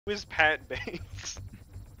Who is Pat Banks?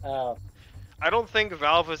 Oh. I don't think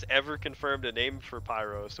Valve has ever confirmed a name for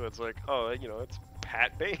Pyro, so it's like, oh, it's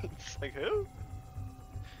Pat Banks. Like, who?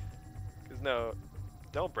 Because no,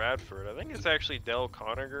 Del Bradford. I think it's actually Del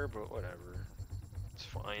Conager, but whatever. It's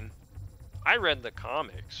fine. I read the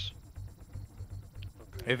comics.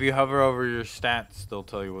 Okay. If you hover over your stats, they'll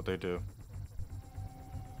tell you what they do.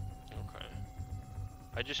 Okay.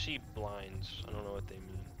 I just see blinds. I don't know what they mean.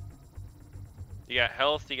 You got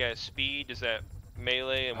health, you got speed, is that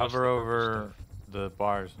melee, and what's Hover the over the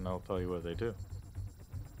bars and they'll tell you what they do.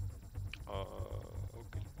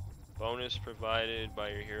 Okay. Bonus provided by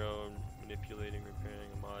your hero manipulating, repairing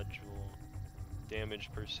a module. Damage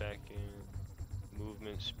per second.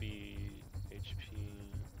 Movement speed. HP.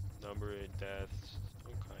 Number of deaths.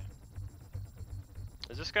 Okay.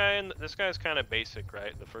 Is this guy this guy's kind of basic,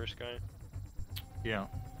 right? The first guy? Yeah.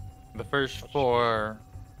 The first 4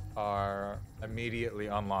 are immediately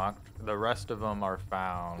unlocked. The rest of them are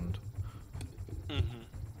found.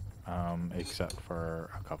 Except for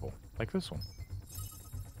a couple. Like this one.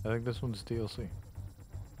 I think this one's DLC.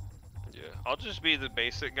 Yeah, I'll just be the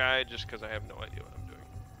basic guy just because I have no idea what I'm doing.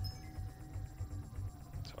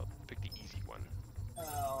 So I'll pick the easy one.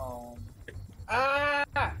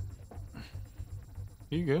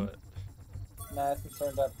 You good? No, I just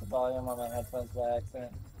turned up the volume on my headphones by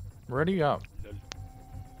accident. Ready up.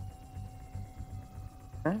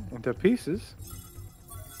 Into pieces.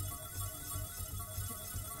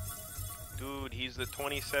 Dude, he's the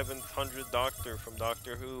 2700 Doctor from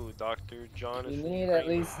Doctor Who, Dr. Jonathan. You need at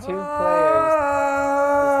least 2 players to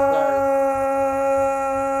start.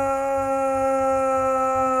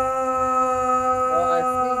 Well, I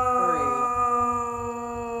see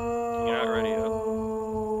 3. You're not ready up.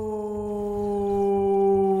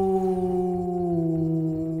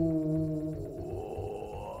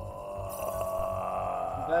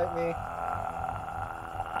 Invite me.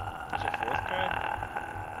 There's a 4th guy?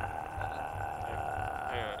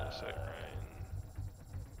 Hang on a sec, Ryan.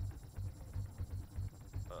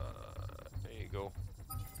 There you go.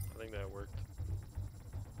 I think that worked.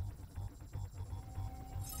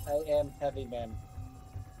 I am heavy man.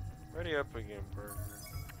 Ready up again, Burger.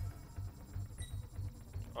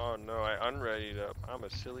 Oh no, I unreadied up. I'm a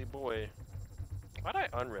silly boy. Why'd I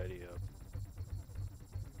unready up?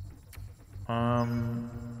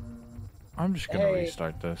 I'm just gonna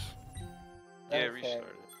restart this. Yeah, restart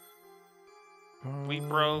it. We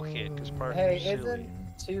broke it because Parker's Hey, silly.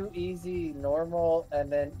 isn't 2 easy normal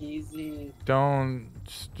and then easy? Don't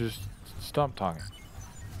just stop talking.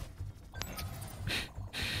 I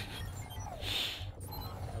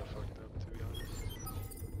fucked up, to be honest.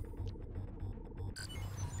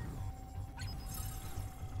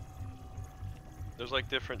 There's like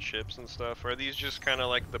different ships and stuff. Are these just kind of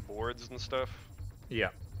like the boards and stuff? Yeah.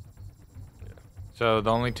 So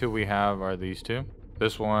the only 2 we have are these 2.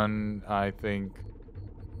 This one, I think,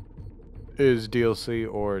 is DLC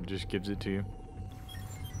or it just gives it to you.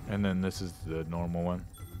 And then this is the normal one.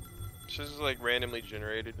 So this is like randomly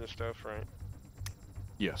generated and stuff, right?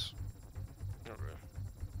 Yes. Okay.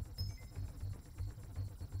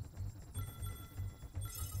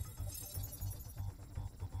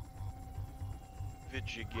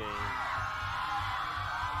 Video game.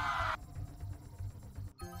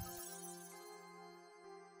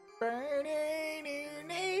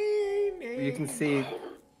 You can see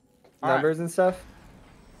numbers and stuff.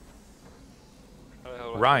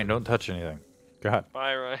 Ryan, don't touch anything. Go ahead.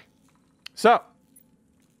 Bye, Ryan. So,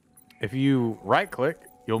 if you right-click,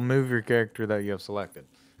 you'll move your character that you have selected.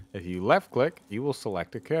 If you left-click, you will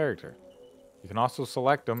select a character. You can also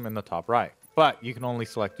select them in the top right. But you can only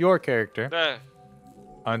select your character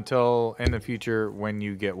until in the future when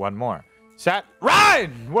you get one more.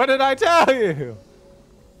 Ryan! What did I tell you?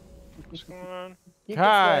 What's going on?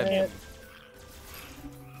 God.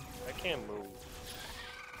 I can't move.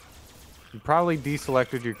 You probably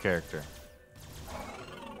deselected your character.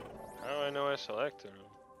 How do I know I selected him?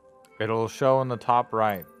 It'll show in the top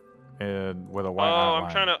right with a white outline.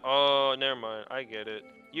 I'm trying to. Oh, never mind. I get it.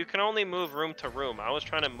 You can only move room to room. I was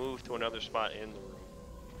trying to move to another spot in the room.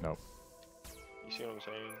 Nope. You see what I'm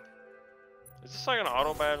saying? Is this like an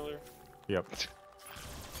auto battler? Yep.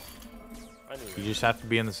 I knew You that. just have to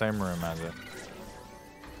be in the same room as it.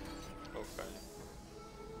 Okay.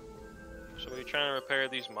 So we're trying to repair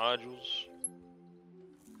these modules.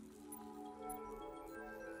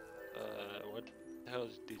 What the hell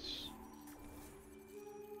is this?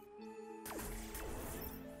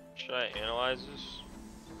 Should I analyze this?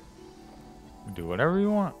 Do whatever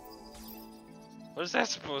you want. What is that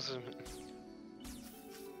supposed to mean?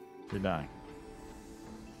 You're dying.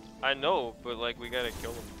 I know, but like we gotta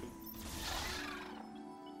kill them too.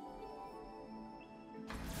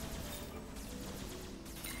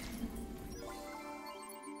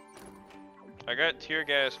 I got tear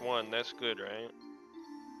gas 1, that's good, right?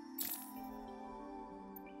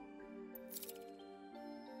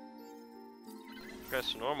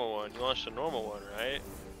 Press the normal one. You launched the normal one, right?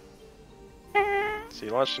 So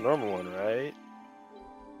you launched the normal one, right?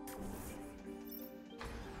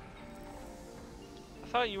 I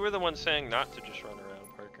thought you were the one saying not to just run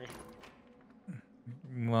around, Parker.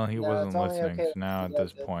 Well, he No, wasn't it's only listening, okay so now if at he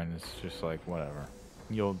this does it. point it's just like whatever.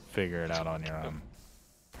 You'll figure it out on your own.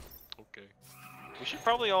 Okay. We should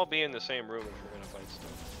probably all be in the same room if we're gonna fight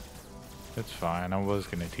stuff. It's fine. I was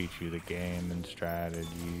gonna teach you the game and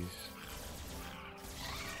strategies.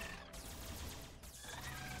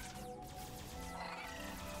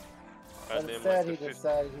 But Goddamn, instead, like he the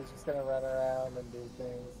decided he's just gonna run around and do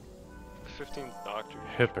things. 15th Doctor.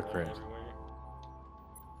 just Hypocrite. running everywhere.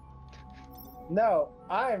 No,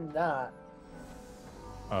 I'm not.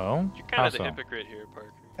 Oh? You're How kind of the so? hypocrite here,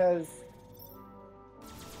 Parker. Because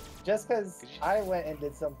just because I went and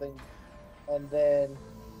did something and then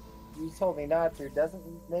you told me not to doesn't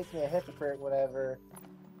make me a hypocrite whenever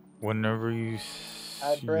Whenever you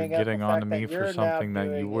I you're bring up the getting on to fact me that for you're now something that you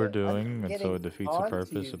doing were it. I'm doing, and so getting it defeats the onto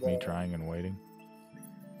purpose you of me then. trying and waiting.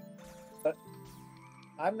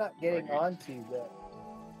 I'm not getting Like- onto you then.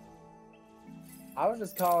 I was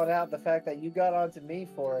just calling out the fact that you got onto me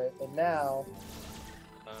for it and now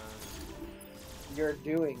you're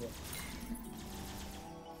doing it.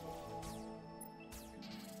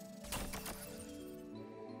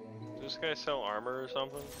 Does this guy sell armor or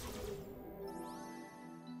something?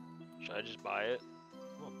 Should I just buy it?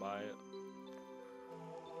 I'm gonna buy it.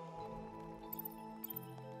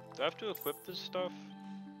 Do I have to equip this stuff?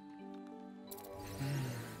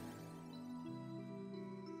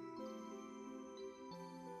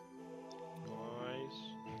 Nice.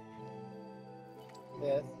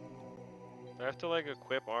 Yes, Do I have to like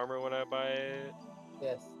equip armor when I buy it?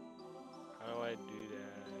 yes. How do I do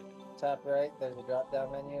that? Top right, there's a drop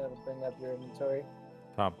down menu. It'll bring up your inventory.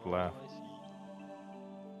 Top Oh, left. I see.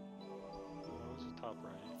 What's the top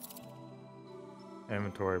right?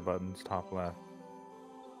 Inventory buttons, top left.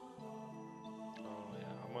 Oh yeah,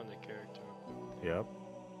 I'm on the character. Yep.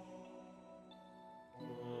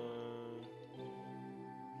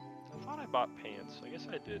 I thought I bought pants. I guess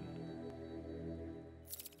I didn't.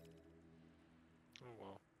 Oh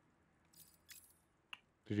well.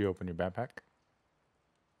 Did you open your backpack?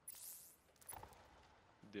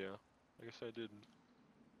 Yeah, I guess I didn't.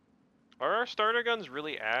 Are our starter guns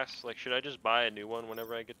really ass? Like, should I just buy a new one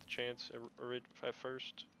whenever I get the chance at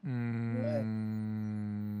first?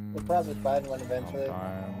 We'll probably find one eventually.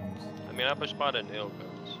 Sometimes. I mean, I just bought a nail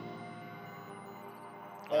guns.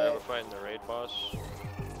 Alright, we're fighting the raid boss.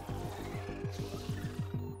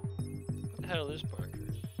 What the hell is Parker?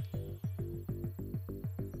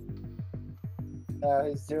 Oh,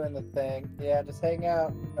 he's doing the thing. Yeah, just hang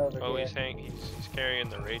out over Oh, here. he's carrying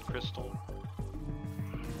the raid crystal.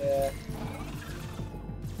 Yeah.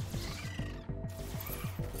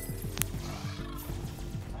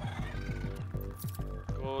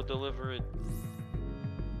 Go deliver it.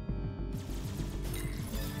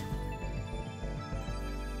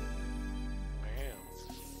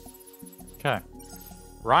 Okay.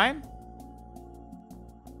 Ryan?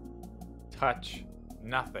 Touch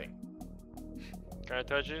nothing. Can I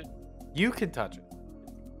touch it? You can touch it.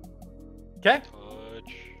 Okay?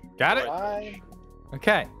 Touch. Got it? Fine.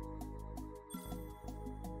 Okay.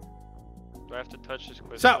 Do I have to touch this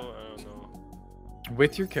crystal? So- I don't know.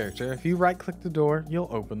 With your character, if you right click the door, you'll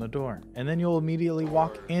open the door. And then you'll immediately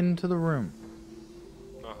walk into the room.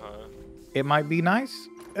 Uh-huh. It might be nice.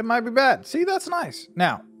 It might be bad. See, that's nice.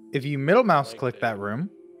 Now, if you middle mouse like click that. that room,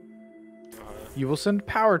 Uh-huh. you will send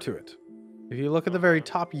power to it. If you look at the very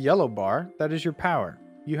top yellow bar, that is your power.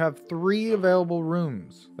 You have 3 available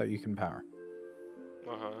rooms that you can power.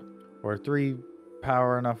 Uh-huh. Or 3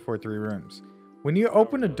 power enough for 3 rooms. When you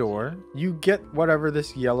open a door, you get whatever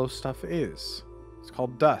this yellow stuff is. It's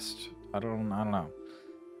called dust. I don't know.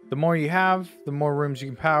 The more you have, the more rooms you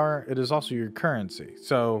can power. It is also your currency.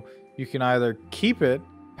 So you can either keep it,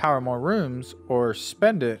 power more rooms, or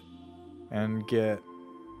spend it and get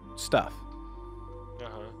stuff.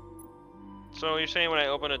 Uh-huh. So you're saying when I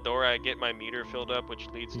open a door, I get my meter filled up, which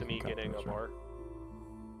leads You to me can cut getting a those, right? bar,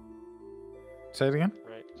 Say it again?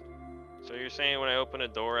 right? So you're saying when I open a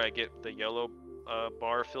door, I get the yellow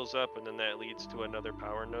bar fills up, and then that leads to another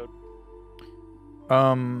power node?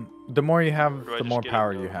 The more you have, Or do I the just more get a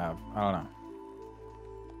power you node? have. I don't know.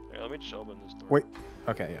 Here, let me just open this door. Wait.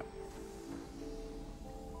 Okay, yeah.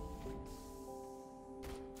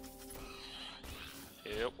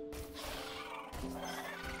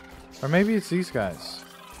 Or maybe it's these guys.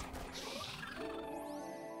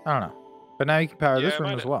 I don't know. But now you can power Yeah, this I room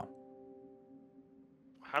might as have- well.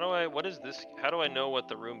 How do I? What is this? How do I know what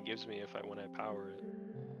the room gives me when I power it?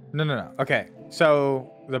 No. Okay.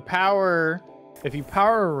 So the power, if you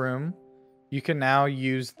power a room, you can now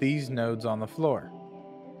use these nodes on the floor.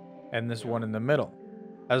 And this one in the middle.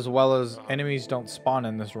 As well as enemies don't spawn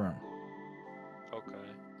in this room. Okay.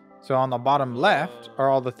 So on the bottom left are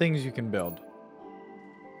all the things you can build.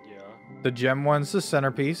 Yeah. The gem one's the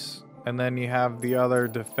centerpiece, and then you have the other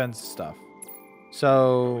defense stuff.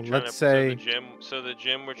 So We're trying let's to, say so the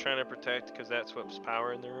gym we're trying to protect because that's what's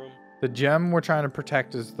power in the room. the gem we're trying to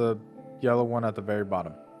protect is the yellow one at the very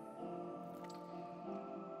bottom.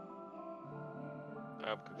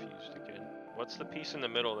 I'm confused again. What's the piece in the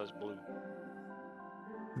middle that's blue?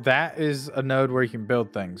 That is a node where you can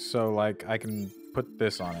build things. So like I can put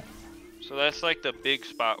this on it. So that's like the big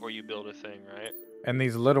spot where you build a thing, right? And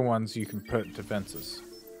these little ones you can put defenses.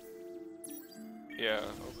 Yeah.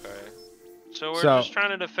 Okay. So we're So- just trying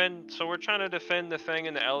to defend. So we're trying to defend the thing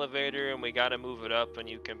in the elevator, and we got to move it up. And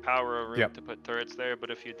you can power a room Yep. to put turrets there,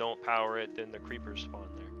 but if you don't power it, then the creepers spawn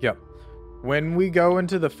there. Yep. When we go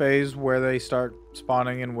into the phase where they start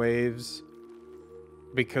spawning in waves,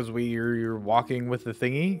 because you're walking with the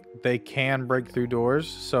thingy, they can break through doors.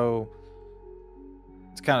 So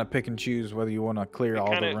it's kind of pick and choose whether you want to clear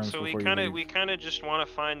all the rooms before you leave. We kind of just want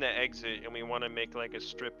to find the exit, and we want to make like a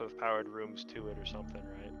strip of powered rooms to it or something,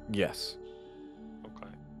 right? Yes. Okay.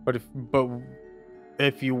 But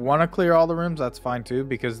if you want to clear all the rooms, that's fine too,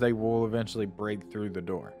 because they will eventually break through the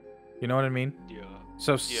door. You know what I mean? Yeah.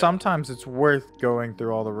 So sometimes it's worth going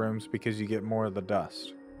through all the rooms because you get more of the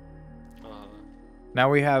dust. Now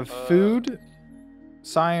we have food,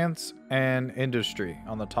 science, and industry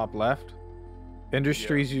on the top left.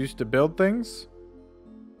 Industry is used to build things.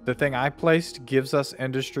 The thing I placed gives us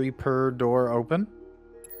industry per door open,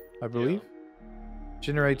 I believe.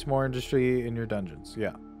 Generates more industry in your dungeons.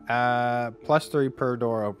 Yeah. +3 per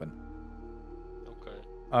door open.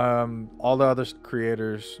 Okay. All the other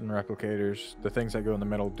creators and replicators, the things that go in the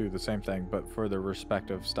middle, do the same thing, but for their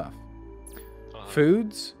respective stuff.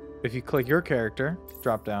 Foods, if you click your character,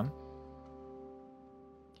 drop down.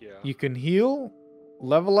 Yeah. You can heal,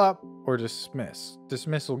 level up, or dismiss.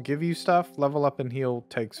 Dismiss will give you stuff. Level up and heal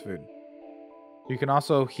takes food. You can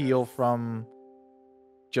also heal from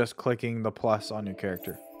just clicking the plus on your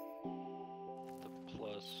character. The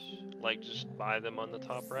plus, like just buy them on the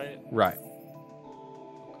top right. Right.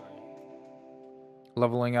 Okay.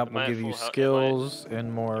 Leveling up Am will I at give you full health- skills and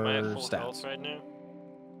Am more I at full health stats. right now?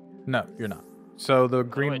 No, you're not. So the I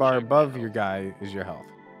green bar check my above health? your guy is your health.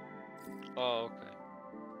 Oh, okay.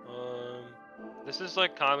 This is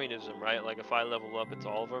like communism, right? Like if I level up, it's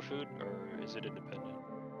all of our food, or is it independent?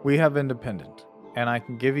 We have independent, and I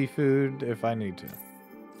can give you food if I need to.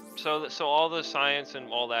 So all the science and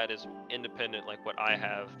all that is independent, like what I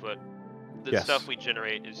have, but the Yes. stuff we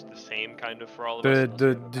generate is the same kind of for all of The us. Unless we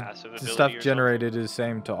have a the, passive the ability stuff or generated is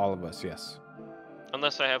same to all of us. Yes. something.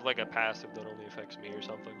 Unless I have like a passive that only affects me or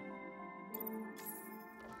something.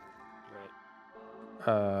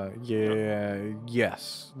 Right. Yeah.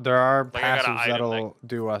 Yes. There are Like I got an passives item that'll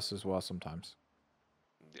do us as well sometimes.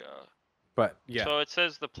 Yeah. But yeah. So it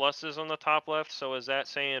says the pluses on the top left. So is that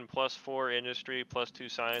saying +4 industry, +2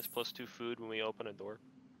 science, +2 food when we open a door?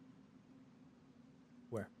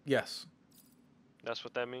 Where? Yes. That's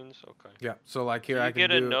what that means. Okay. Yeah. So like here do you I can get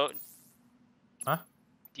do. a node? Huh?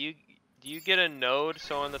 Do you get a node?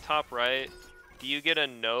 So on the top right, do you get a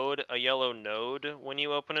node, a yellow node when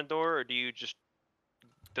you open a door, or do you just?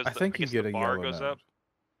 Does I think you guess get the a bar yellow goes node. up.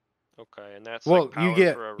 Okay, and that's Well, like power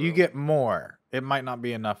for a room. you get more. It might not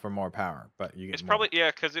be enough for more power, but you get It's more. probably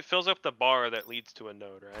because it fills up the bar that leads to a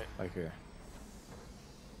node, right? Like here.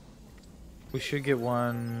 We should get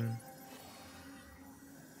one.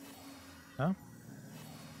 No?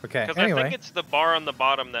 Okay, Because anyway. I think it's the bar on the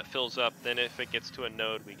bottom that fills up. Then if it gets to a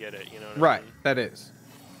node, we get it. You know what I Right, mean? that is.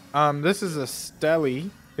 This is a Stelly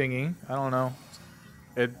thingy. I don't know.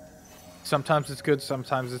 Sometimes it's good,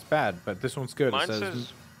 sometimes it's bad, but this one's good. Mine It says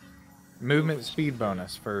says movement speed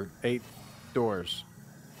bonus for 8 doors.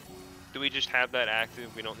 Do we just have that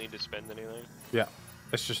active? We don't need to spend anything? Yeah,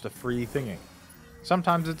 it's just a free thingy.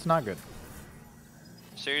 Sometimes it's not good.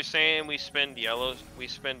 So you're saying we spend a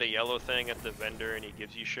yellow thing at the vendor and he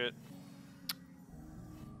gives you shit?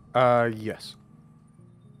 Yes.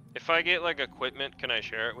 If I get like equipment, can I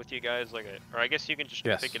share it with you guys? Or I guess you can just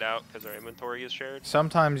Yes. pick it out because our inventory is shared.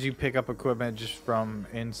 Sometimes you pick up equipment just from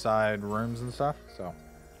inside rooms and stuff, so.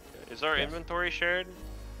 Is our Yes. inventory shared?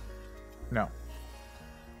 No.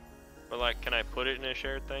 Or like, can I put it in a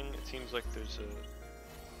shared thing? It seems like there's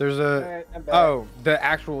a. There's a Alright, I'm back. oh, the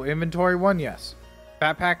actual inventory one. Yes,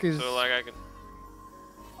 backpack is So like I can,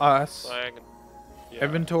 us. like I can. Yeah.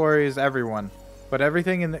 Inventory is everyone, but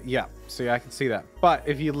everything in the yeah. See, I can see that. But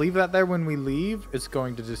if you leave that there when we leave, it's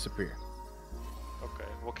going to disappear. Okay.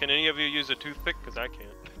 Well, can any of you use a toothpick? Cause I can't.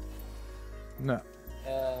 No.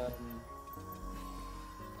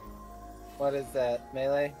 What is that?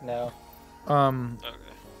 Melee? No. Okay.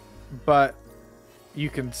 But you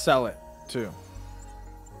can sell it too.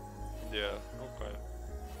 Yeah. Okay.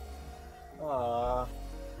 Aw.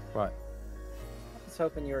 What? I was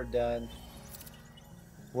hoping you were done.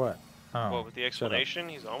 What? Oh. Well, with the shut up. explanation,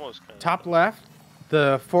 he's almost kind of. Top left,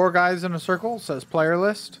 the 4 guys in a circle says player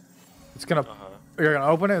list. It's gonna. You're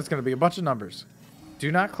gonna open it. It's gonna be a bunch of numbers.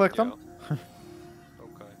 Do not click them. Okay.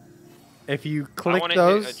 If you I click want to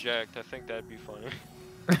those, hit eject. I think that'd be funny.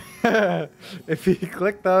 if you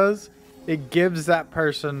click those, it gives that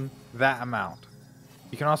person that amount.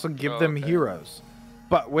 You can also give them okay. heroes.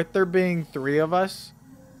 But with there being 3 of us,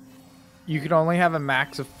 you can only have a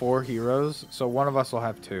max of 4 heroes, so one of us will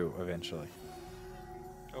have 2 eventually.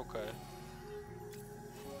 Okay.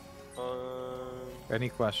 Any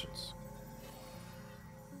questions?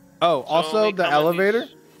 Oh, So also they the come in elevator.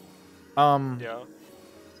 these- Yeah.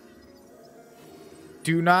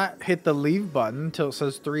 Do not hit the leave button until it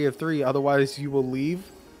says 3 of 3, otherwise you will leave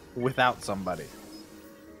without somebody.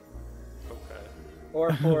 Okay.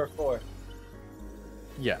 Or 4 of 4.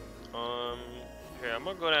 Yeah. Here, I'm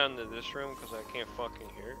gonna go down to this room because I can't fucking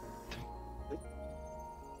hear.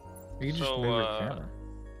 You can just So, move your camera.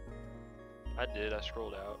 I did. I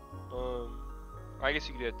scrolled out. I guess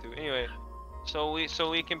you could do that too. Anyway, so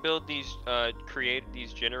we can build these, create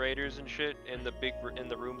these generators and shit in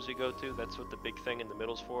the rooms we go to. That's what the big thing in the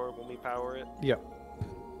middle's for when we power it. Yep.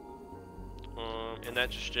 And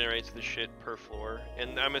that just generates the shit per floor.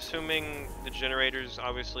 And I'm assuming the generators,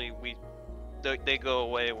 obviously, they go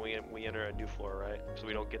away when we enter a new floor, right? So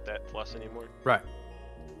we don't get that plus anymore. Right.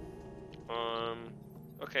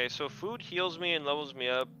 Okay, so food heals me and levels me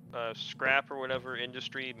up. Scrap or whatever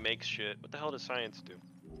industry makes shit. What the hell does science do?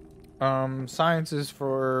 Science is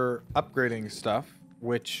for upgrading stuff,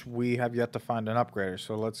 which we have yet to find an upgrader.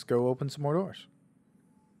 So let's go open some more doors.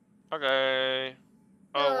 Okay.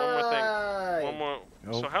 Oh, one more thing. One more.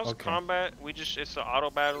 Oh, So how's okay. combat? It's the auto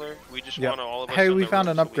battler. We just Yep. want all of us. Hey, in we the found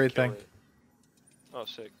room an so we upgrade kill thing. it. Oh,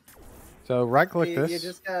 sick. So right click You this.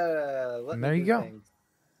 just gotta let And me there you do go. things.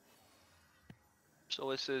 So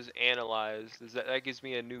this is analyzed. That gives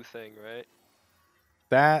me a new thing, right?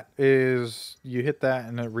 That is, you hit that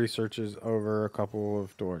and it researches over a couple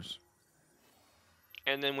of doors.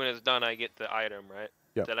 And then when it's done, I get the item, right?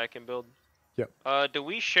 Yep. That I can build. Yep. Do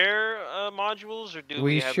we share modules or do We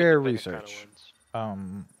we have share independent research. Kind of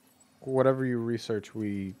ones? Whatever you research,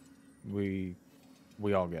 we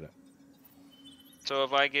all get it. So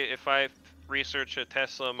if I research a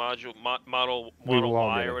Tesla model We will all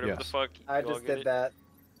Y get or it, whatever the yes. fuck, I you all just get did it? that.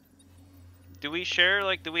 Do we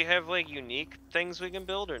share do we have unique things we can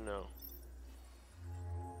build or no?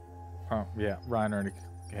 Oh yeah, Ryan already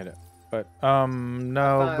hit it. But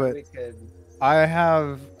no, Thought but we could. I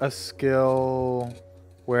have a skill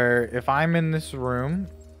where if I'm in this room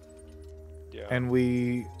Yeah.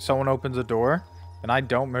 and someone opens a door and I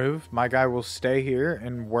don't move, my guy will stay here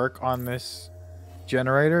and work on this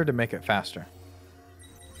generator to make it faster.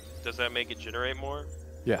 Does that make it generate more?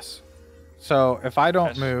 Yes. So if I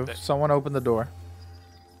don't That's- move, that- someone open the door.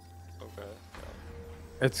 Okay.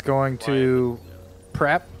 It's going Ryan, to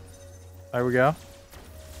prep. There we go.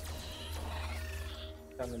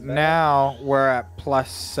 Coming back. Now we're at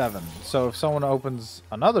 +7. So if someone opens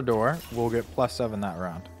another door, we'll get +7 that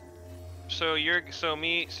round. So your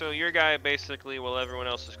guy basically, while everyone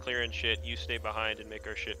else is clearing shit, you stay behind and make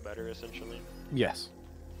our shit better, essentially. Yes.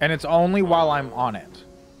 And it's only while I'm on it.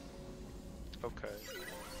 Okay.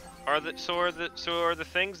 Are the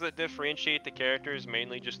things that differentiate the characters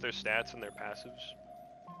mainly just their stats and their passives?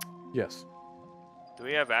 Yes. Do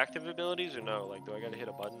we have active abilities or no? Do I gotta hit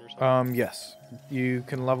a button or something? Yes. You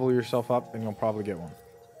can level yourself up and you'll probably get one.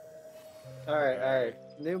 Alright.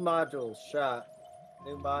 New modules, shot.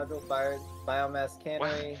 New module, biomass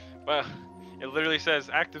cannery. Well, it literally says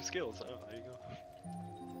active skills. Oh, there you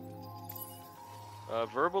go.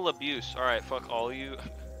 Verbal abuse. All right, fuck all you.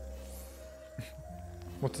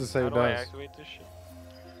 What's it say How it do I does? activate this shit?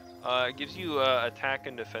 It gives you attack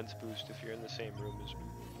and defense boost if you're in the same room as me.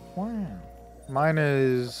 Wow. Mine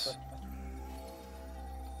is...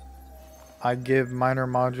 I give minor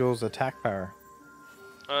modules attack power.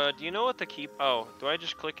 Do you know what the key? Oh, do I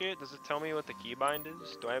just click it? Does it tell me what the keybind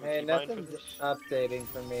is? Do I have a Hey, keybind for nothing's this? updating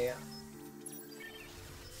for me.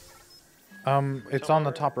 It's Tell on me the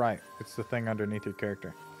where? top right. It's the thing underneath your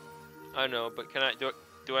character. I know, but can I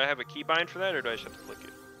do I have a keybind for that, or do I just have to click it?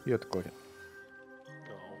 You have to click it.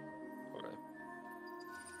 No. Okay.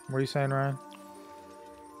 What are you saying, Ryan?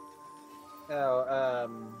 Oh,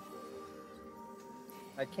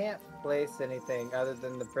 I can't place anything other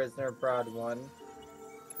than the prisoner prod 1.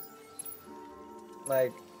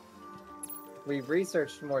 Like, we've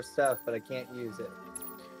researched more stuff, but I can't use it.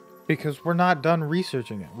 Because we're not done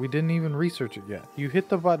researching it. We didn't even research it yet. You hit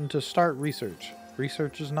the button to start research.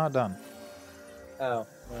 Research is not done. Oh,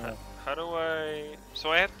 How do I?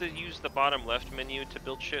 So I have to use the bottom left menu to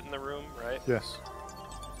build shit in the room, right? Yes.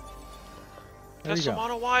 There you Tesla go.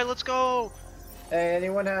 Model Y, let's go! Hey,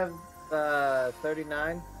 anyone have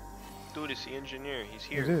 39? Dude, it's the engineer. He's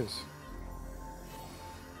here. It is.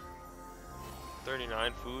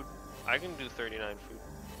 39 food. I can do 39 food.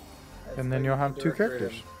 That's And then what you'll you have need to 2 recruit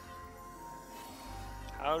characters. him.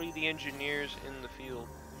 Howdy, the engineers in the field.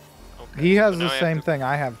 Okay, He has so the now I have same to- thing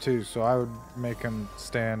I have too, so I would make him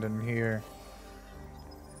stand in here.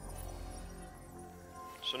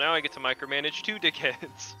 So now I get to micromanage 2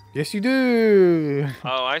 dickheads. Yes, you do.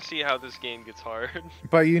 Oh, I see how this game gets hard.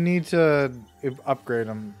 But you need to upgrade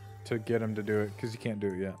him to get him to do it, because you can't do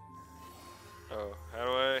it yet. Oh, how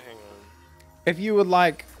do I? Hang on. If you would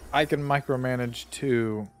like, I can micromanage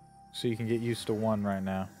 2, so you can get used to 1 right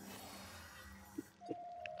now.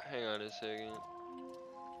 Hang on a second.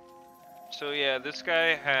 So yeah, this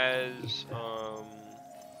guy has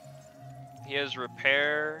he has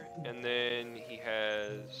repair, and then he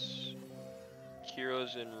has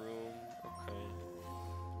heroes in room. Okay.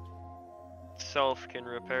 Self can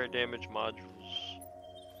repair damage modules.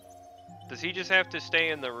 Does he just have to stay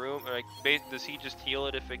in the room? Like, does he just heal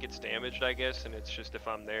it if it gets damaged? I guess, and it's just if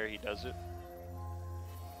I'm there, he does it.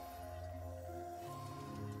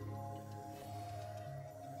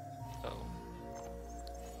 Oh.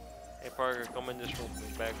 Hey Parker, come in this room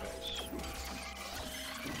with bad guys.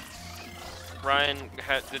 Ryan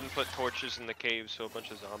didn't put torches in the cave, so a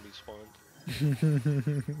bunch of zombies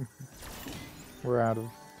spawned. We're out of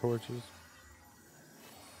torches.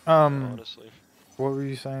 Honestly. What were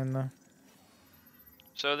you saying though?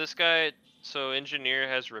 So this guy, engineer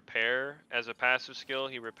has repair as a passive skill.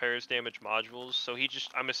 He repairs damaged modules. So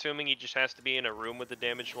I'm assuming he just has to be in a room with the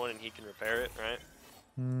damaged one and he can repair it, right?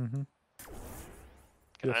 Mm-hmm.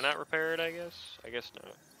 Can I Yes. not repair it? I guess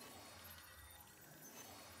not.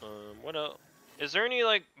 What else? Is there any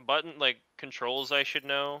like controls I should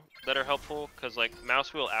know that are helpful? Cause like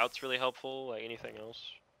mouse wheel out's really helpful. Like anything else?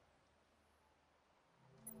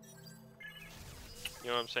 You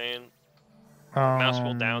know what I'm saying? Mouse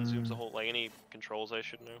wheel down zooms the whole. Like any controls I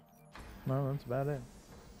should know. No, that's about it.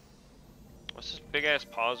 What's this big ass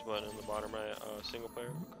pause button in the bottom right? Single player.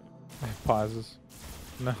 Okay. It pauses.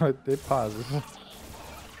 No, it pauses.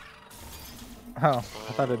 Oh, I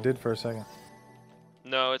thought it did for a second.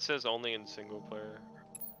 No, it says only in single player.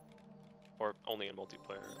 Or only in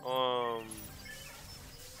multiplayer.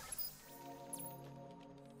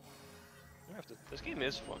 This game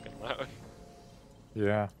is fucking loud.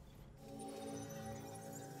 Yeah.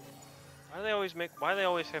 Why do they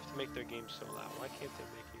always have to make their games so loud? Why can't they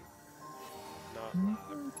make it not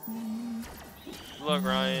loud? Look,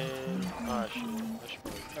 Ryan. Ah, shit. I should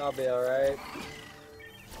probably... I'll be alright.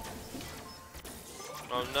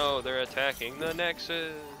 Oh no, they're attacking the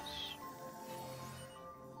Nexus.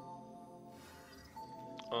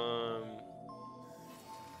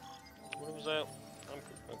 What was that?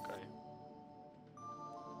 Okay.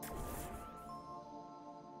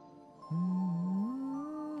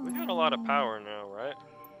 We got a lot of power now, right?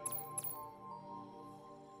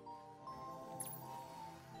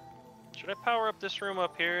 Should I power up this room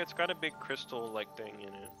up here? It's got a big crystal-like thing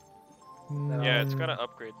in it. Yeah, it's got an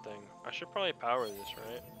upgrade thing. I should probably power this,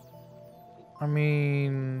 right? I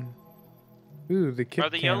mean, ooh, the kick Are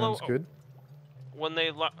the yellow- cannon's good. When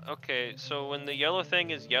they okay, so when the yellow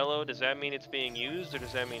thing is yellow, does that mean it's being used, or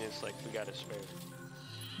does that mean it's like we got a spare?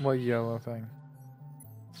 What yellow thing?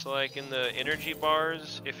 So like in the energy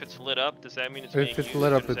bars, if it's lit up, does that mean it's being used? If it's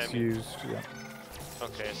lit or up, does it's that mean... used. Yeah.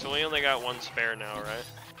 Okay, so we only got one spare now, right?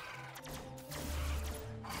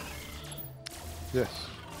 Yes.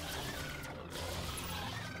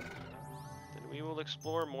 Then we will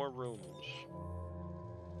explore more rooms.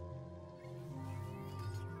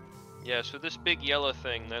 Yeah, so this big yellow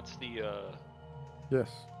thing, that's the Yes.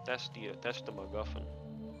 that's the MacGuffin.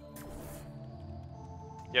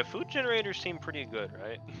 Yeah, food generators seem pretty good,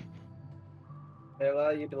 right? They allow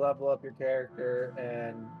you to level up your character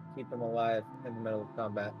and keep them alive in the middle of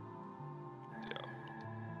combat.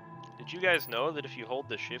 Did you guys know that if you hold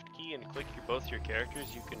the shift key and click both your characters,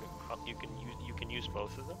 you can use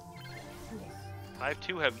both of them? I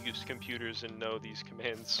too have used computers and know these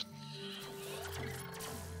commands.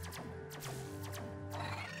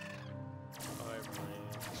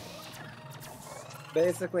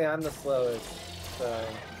 Basically, I'm the slowest, so.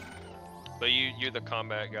 But you're the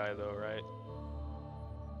combat guy though, right?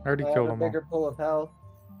 I already I killed have a them all. bigger pool of health.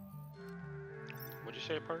 What'd you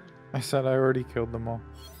say, partner? I said I already killed them all.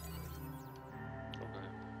 Okay.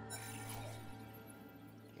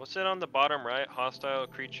 What's it on the bottom right? Hostile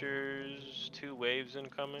creatures, 2 waves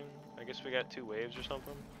incoming. I guess we got 2 waves or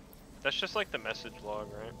something. That's just like the message log,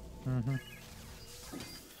 right? Mm-hmm.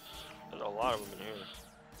 There's a lot of them in here.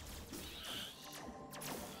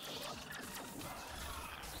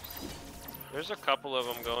 There's a couple of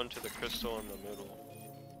them going to the crystal in the middle.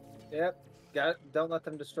 Yep. Don't let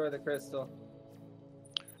them destroy the crystal.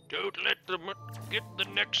 Don't let them get the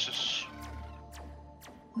nexus.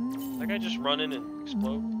 That guy just run in and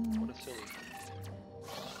explode? What a silly.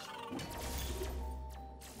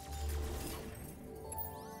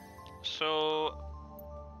 So,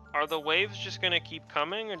 are the waves just gonna keep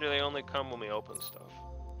coming, or do they only come when we open stuff?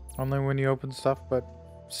 Only when you open stuff, but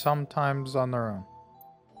sometimes on their own.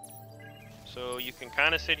 So you can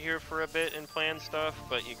kind of sit here for a bit and plan stuff,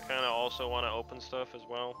 but you kind of also want to open stuff as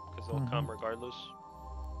well, because they'll come regardless.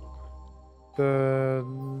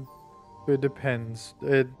 It depends.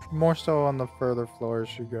 It more so on the further floors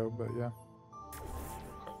you go, but yeah.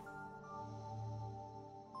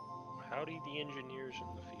 Okay. Howdy the engineers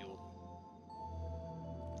in the field.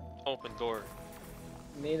 Open door.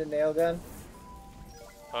 Need a nail gun?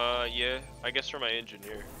 Yeah, I guess for my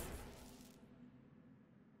engineer.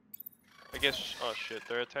 I guess, oh shit,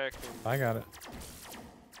 they're attacking. I got it.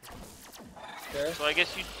 Sure. So I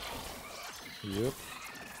guess you Yep.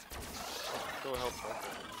 go help Parker.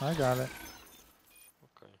 I got it.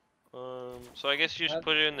 Okay. So I guess you just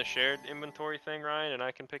put it in the shared inventory thing, Ryan, and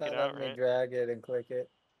I can pick it out, Let me right? drag it and click it.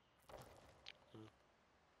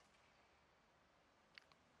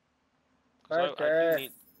 'Cause I Parker, do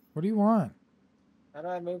need. What do you want? how do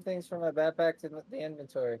I move things from my backpack to the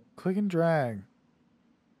inventory? Click and drag.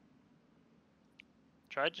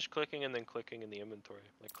 Try just clicking and then clicking in the inventory.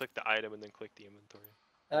 Like click the item and then click the inventory.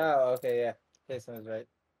 Oh, okay, yeah. Jason was right.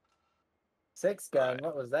 6 gun, Alright.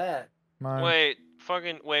 what was that? Mine. Wait,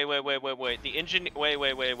 fucking wait. The engine. Wait.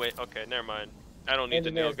 Okay, never mind. I don't need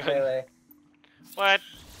the nail Engineer's gun. melee. What?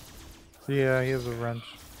 Yeah, he has a wrench.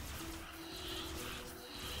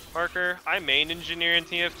 Parker, I main engineer in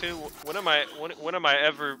TF2. When am I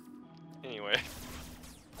ever? Anyway,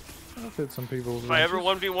 I'll fit some people's if I ever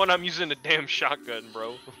wrenches. 1v1, I'm using a damn shotgun,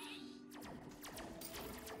 bro.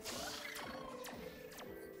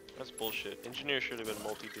 That's bullshit. Engineer should have been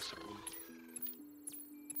multidisciplined.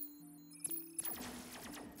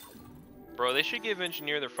 Bro, they should give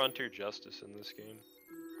engineer the frontier justice in this game.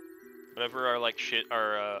 Whenever our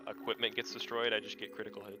our equipment gets destroyed, I just get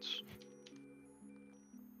critical hits.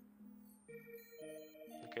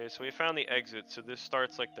 Okay, so we found the exit, so this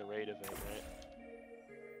starts like the raid event, right?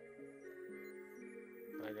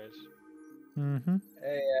 Alright, guys. Mm-hmm.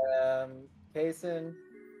 Hey, Jason.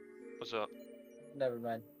 What's up? Never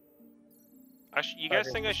mind. You guys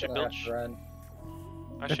Parker's think I just should gonna build have to run.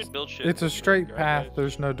 I should build shit. It's a in here, straight right, path. guys?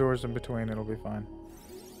 There's no doors in between. It'll be fine.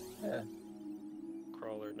 Yeah.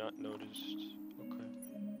 Crawler not noticed. Okay.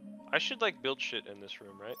 I should like build shit in this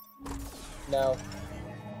room, right? No.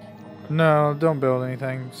 No, don't build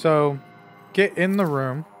anything. So, get in the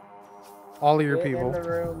room. All of your Get people. in the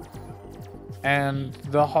room. And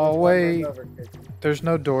the hallway. Over, Chris. There's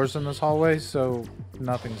no doors in this hallway, so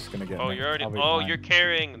nothing's gonna get Oh, me. you're already. I'll be Oh, fine. you're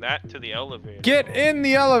carrying that to the elevator. Get in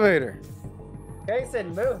the elevator.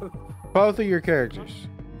 Jason, move! Both of your characters.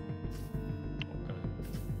 Okay.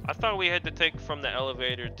 I thought we had to take from the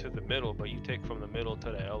elevator to the middle, but you take from the middle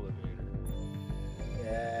to the elevator.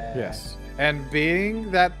 Yeah. Yes. And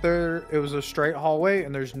being that it was a straight hallway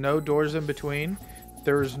and there's no doors in between,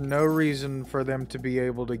 there's no reason for them to be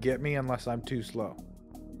able to get me unless I'm too slow.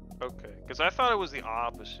 Okay, because I thought it was the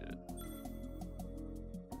opposite.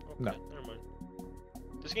 Okay, No. never mind.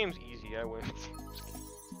 This game's easy. I win.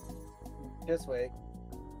 Just wait.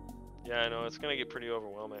 Yeah, I know it's gonna get pretty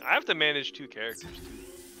overwhelming. I have to manage 2 characters too.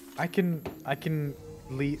 I can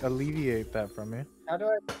alleviate that from you. How do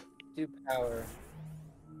I do power?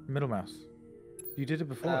 Middle mouse. You did it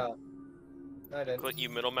before. Oh. No, I didn't. Click you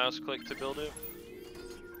middle mouse click to build it.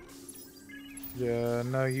 Yeah,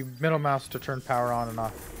 no, you middle mouse to turn power on and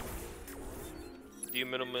off. Do you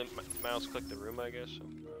middle mouse click the room? I guess.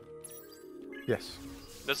 Yes.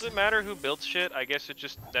 Does it matter who builds shit? I guess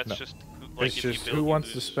that's No. just who. like it's if you just build, who you wants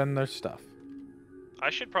to lose. spend their stuff. I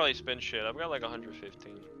should probably spend shit. I've got like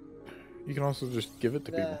 115. You can also just give it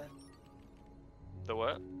to Nah. people. The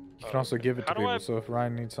what? You can also give it How to do people. I? So if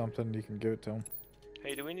Ryan needs something, you can give it to him.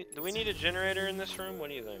 Hey, do we need a generator in this room? What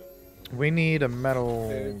do you think? We need a metal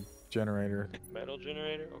Food. generator. Metal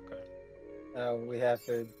generator? Okay. We have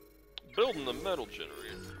to. Building the metal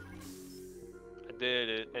generator. I did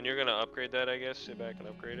it, and you're gonna upgrade that, I guess. Sit back and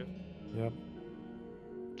upgrade it. Yep.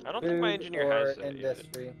 I don't think my Food engineer or has that yet.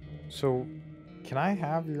 industry. So, can I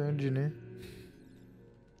have your engineer?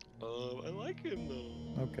 I like him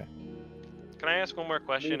though. Okay. Can I ask one more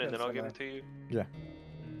question Leave and him then I'll give somewhere. it to you? Yeah.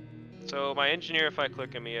 So my engineer, if I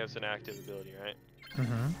click him, he has an active ability, right?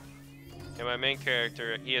 Mm-hmm. And my main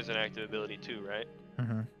character, he has an active ability too, right?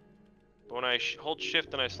 Mm-hmm. But when I hold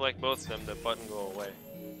shift and I select both of them, the button go away.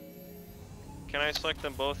 Can I select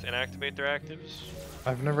them both and activate their actives?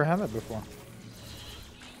 I've never had that before.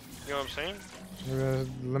 You know what I'm saying?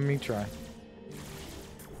 Let me try.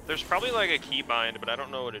 There's probably like a keybind, but I don't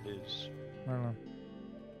know what it is. I don't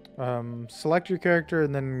know. Select your character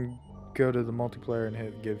and then go to the multiplayer and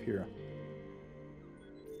hit give hero.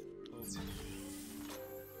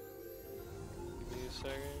 Give me a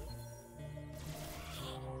second.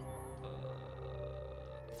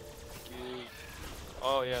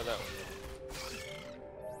 Oh yeah, that one.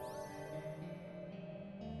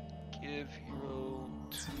 Give hero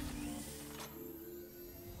to.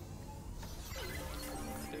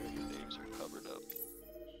 There, your names are covered up.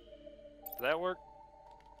 Did that work?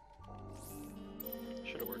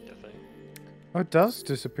 Should have worked, I think. Oh, it does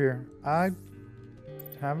disappear. I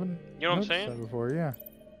haven't You know what I'm noticed saying? that before. Yeah.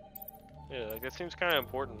 Yeah, like that seems kind of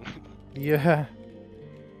important. Yeah.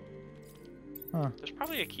 Huh. There's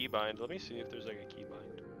probably a keybind. Let me see if there's like a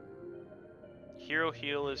keybind. Hero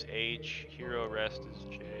heal is H, hero rest is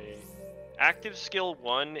J. Active skill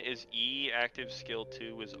 1 is E, active skill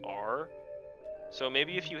 2 is R. So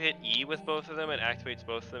maybe if you hit E with both of them, it activates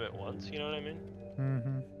both of them at once, you know what I mean?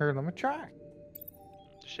 Mm-hmm. Here, let me try.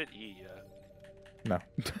 Just hit E, yeah. No.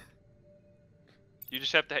 You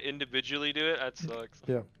just have to individually do it? That sucks.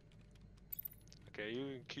 Yeah. Okay,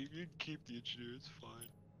 you can keep the engineer, it's fine.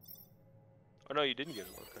 Oh no, you didn't get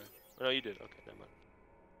him, okay. Oh no, you did, okay, never mind.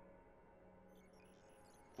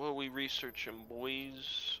 Well, we research him,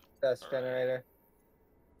 boys. Dust generator.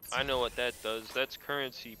 I know what that does. That's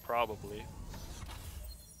currency, probably.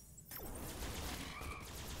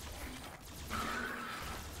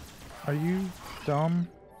 Are you dumb?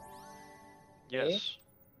 Yes.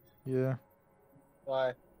 Yeah.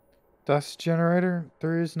 Why? Dust generator?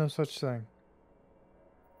 There is no such thing.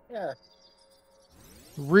 Yeah.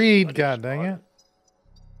 Read, I god just dang bought it.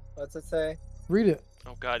 What's it say? Read it.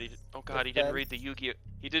 Oh god, he didn't Defense. read the Yu-Gi-Oh!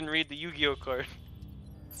 He didn't read the Yu-Gi-Oh card.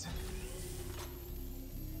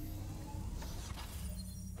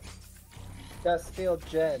 Dust field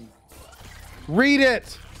gen. Read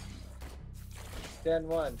it! Gen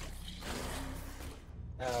 1.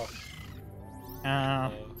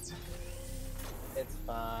 Ow. It's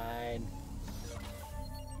fine.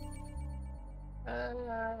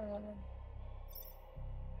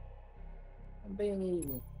 I'm being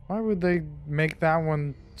eaten. Why would they make that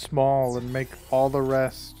one small and make all the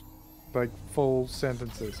rest like full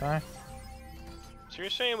sentences, huh? So you're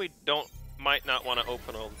saying we might not want to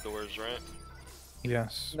open all the doors, right?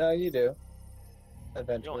 Yes. No, you do. You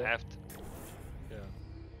Eventually. don't have to. Yeah.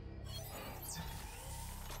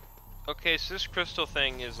 Okay, so this crystal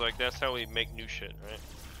thing is like, that's how we make new shit, right?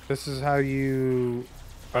 This is how you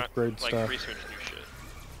upgrade like stuff. research new shit.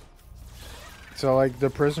 So like the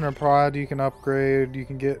prisoner pod you can upgrade, you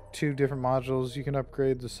can get 2 different modules, you can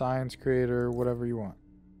upgrade the science creator, whatever you want.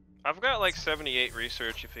 I've got like 78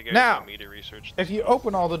 research if you guys Now, want me to research. If you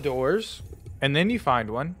open all the doors and then you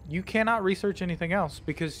find one, you cannot research anything else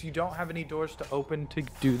because you don't have any doors to open to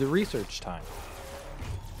do the research time.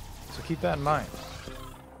 So keep that in mind.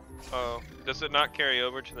 Oh, does it not carry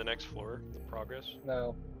over to the next floor, the progress?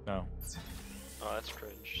 No. No. Oh, that's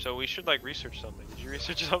cringe. So we should like research something. Did you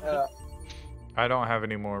research something? I don't have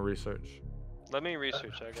any more research. Let me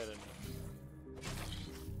research, I gotta know.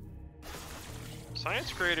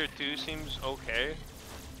 Science Creator 2 seems okay.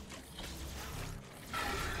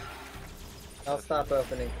 I'll stop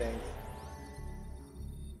opening things.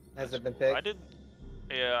 Has it been picked? I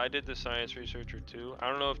did the Science Researcher 2. I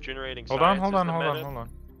don't know if generating Hold science on. is the meta, Hold on.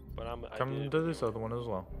 but I Come did. to this other one as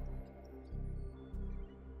well.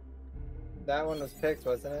 That one was picked,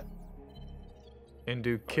 wasn't it? And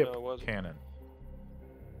do Oh, Kip no, it wasn't. Cannon.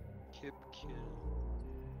 Kip kill.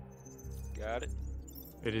 Got it.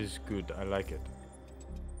 It is good. I like it.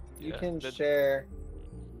 You Yeah, can that- share.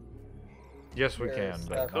 Yes, we Your can, but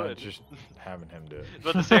stuff. not Could. just having him do it.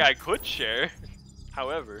 But to say I could share,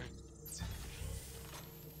 however,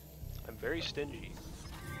 I'm very stingy.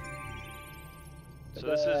 So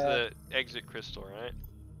this is the exit crystal, right?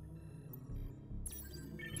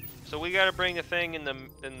 So we gotta bring the thing in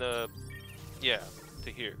the yeah,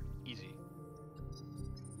 to here. Easy.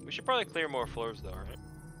 We should probably clear more floors though, right?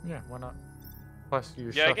 Yeah, why not? Plus,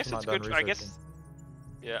 your Yeah, I stuff's guess not it's done good. researching.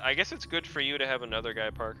 I guess it's good for you to have another guy,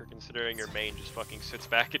 Parker, considering your main just fucking sits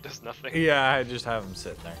back and does nothing. Yeah, I just have him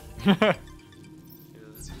sitting there. Yeah,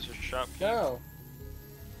 this is a shopkeep. No.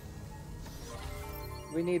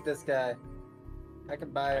 We need this guy. I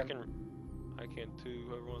can buy him. I can too.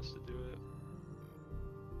 Whoever wants to do it.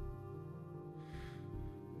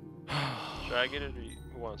 Should I get it, or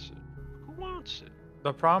who wants it? Who wants it?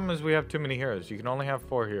 The problem is we have too many heroes. You can only have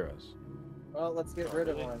 4 heroes. Well, let's get Oh, rid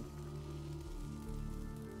really? of one.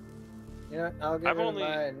 You know, I'll get I've rid only- of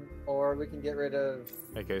mine, or we can get rid of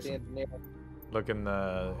Hey, the Casey, engineer. look in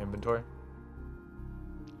the inventory.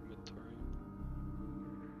 Inventory.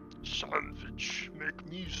 Savage, make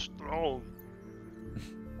me strong.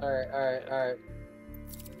 Alright.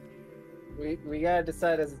 We gotta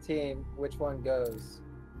decide as a team which one goes.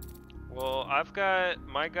 Well,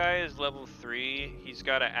 my guy is level 3. He's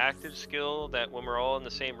got an active skill that when we're all in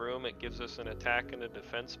the same room, it gives us an attack and a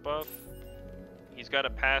defense buff. He's got a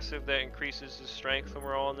passive that increases his strength when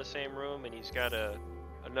we're all in the same room, and he's got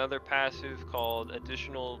another passive called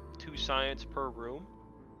additional 2 science per room.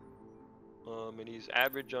 And he's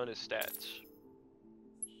average on his stats.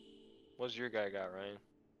 What's your guy got, Ryan?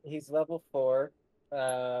 He's level 4.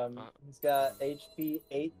 He's got HP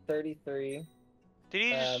 833. Did he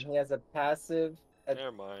just... He has a passive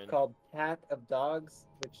Never mind. called Pack of Dogs,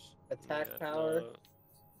 which attack Yeah, power no,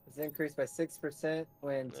 is increased by 6%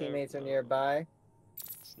 when No, teammates are no. nearby.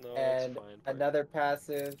 no, And it's fine. Parker. another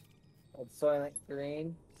passive called Soylent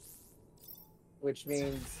Green, which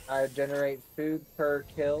means I generate food per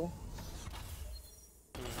kill.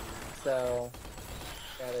 So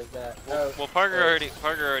that is that. Well, Parker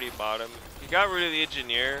already bought him. He got rid of the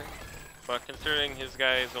engineer, but considering his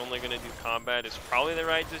guy is only gonna do combat, it's probably the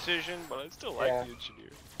right decision. But I still like Yeah. the engineer.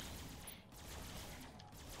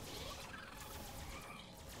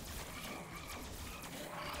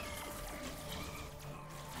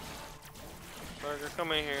 Parker,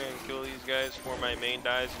 come in here and kill these guys before my main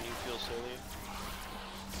dies and you feel silly.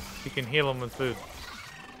 You can heal him with food.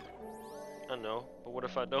 I know, but what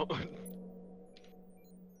if I don't?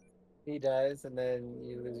 He dies, and then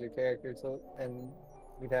you lose your character, so and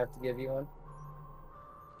we'd have to give you one.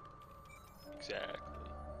 Exactly.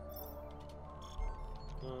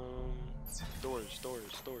 Doors.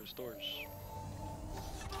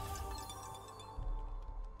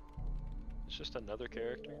 It's just another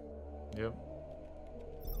character. Yep.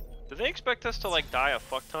 Do they expect us to like die a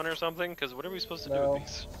fuck ton or something? Because what are we supposed to do No. with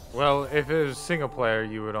these? Well, if it was single player,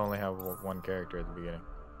 you would only have 1 character at the beginning.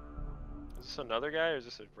 Is this another guy or is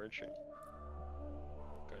this adventure?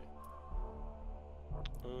 Okay.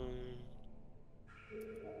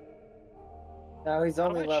 No, he's How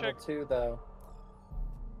do only I level check- 2 though.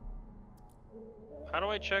 How do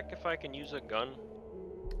I check if I can use a gun?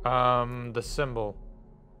 The symbol.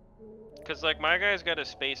 Because like my guy's got a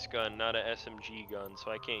space gun, not a SMG gun, so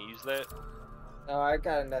I can't use that. Oh, I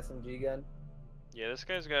got an SMG gun. Yeah, this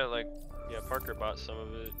guy's got like, yeah, Parker bought some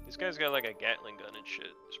of it. This guy's got like a Gatling gun and shit.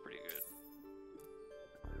 It's pretty good.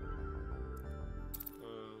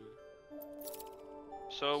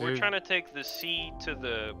 So we're Dude. trying to take the C to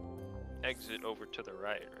the exit over to the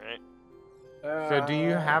right, right? So do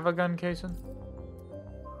you have a gun, Kason?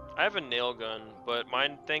 I have a nail gun, but my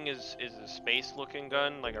thing is a space-looking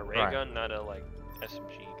gun, like a ray Right. gun, not a like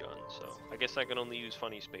SMG gun. So I guess I can only use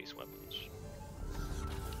funny space weapons.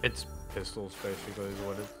 It's pistols, basically, is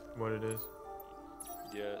what it is.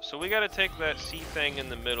 Yeah. So we gotta take that C thing in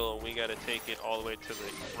the middle, and we gotta take it all the way to the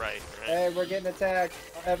right, right? Hey, we're getting attacked.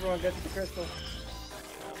 Everyone get to the crystal.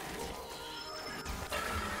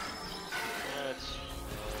 That's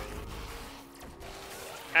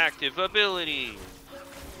active ability.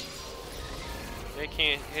 They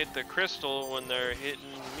can't hit the crystal when they're hitting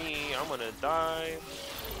me. I'm gonna die.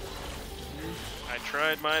 I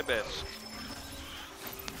tried my best.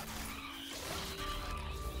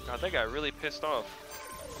 God, they got really pissed off.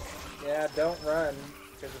 Yeah, don't run,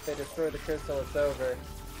 because if they destroy the crystal, it's over.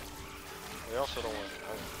 They also don't want to.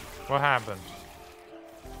 What happened?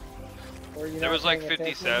 Were you There not was like paying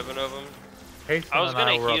attention? 57 of them. Kason I was and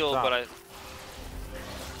gonna were up heal, top. but I.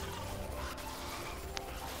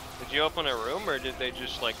 Did you open a room or did they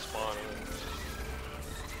just like spawn in?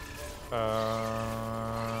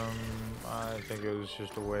 I think it was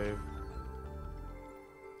just a wave.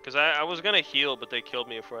 Cause I was gonna heal, but they killed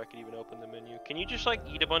me before I could even open the menu. Can you just like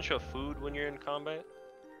eat a bunch of food when you're in combat?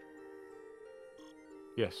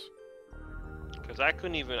 Yes. Cause I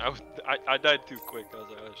couldn't even. I died too quick. I was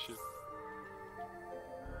like, oh shit.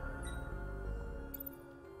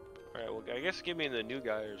 All right, well I guess give me the new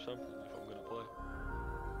guy or something if I'm gonna play.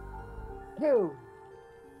 Phew.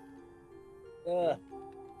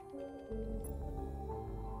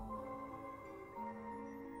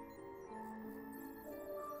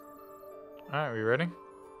 Alright, we ready?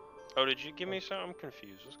 Oh, did you give me some? I'm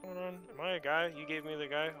confused. What's going on? Am I a guy? You gave me the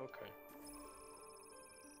guy? Okay.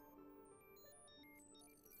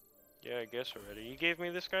 Yeah, I guess already. You gave me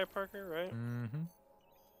this guy, Parker, right? Mm-hmm.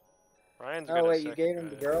 Ryan's got Oh a wait, you second gave him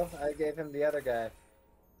the guy. girl? I gave him the other guy.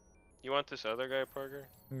 You want this other guy, Parker?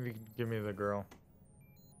 You can give me the girl.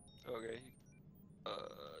 Okay.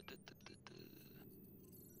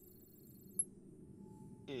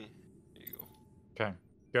 Here you go. Okay.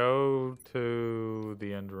 Go to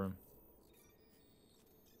the end room.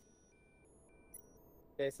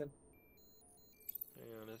 Jason.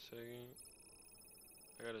 Hang on a second.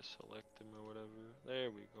 I gotta select him or whatever. There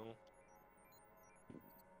we go.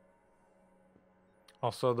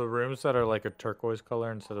 Also, the rooms that are like a turquoise color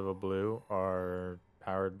instead of a blue are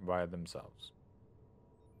powered by themselves.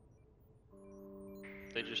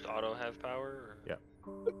 They just auto have power? Or? Yeah.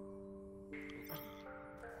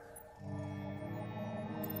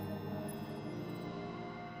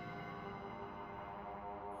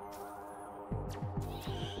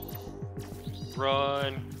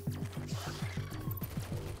 Run!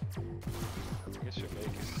 I guess you'll make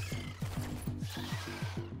it.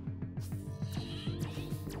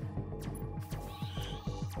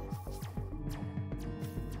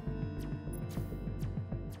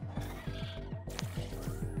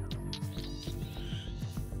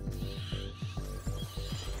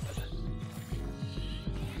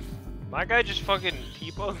 My guy just fucking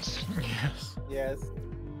T-bones? Yes. Yes.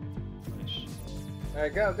 Nice.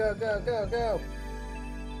 Alright, go, go, go, go, go!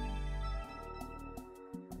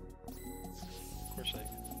 Of course I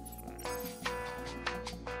can.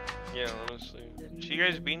 Yeah, honestly. So you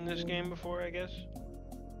guys beaten this game before, I guess?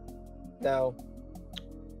 No.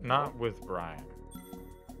 Not with Brian.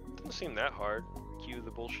 Doesn't seem that hard. Cue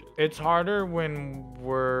the bullshit. It's harder when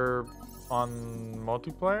we're on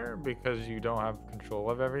multiplayer because you don't have control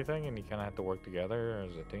of everything and you kind of have to work together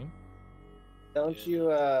as a team. Don't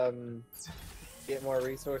Yeah. you, get more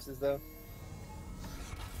resources though?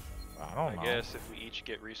 I don't know. I guess if we each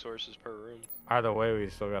get resources per room. Either way, we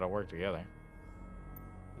still gotta work together.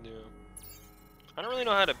 Yeah. I don't really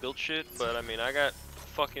know how to build shit, but I mean, I got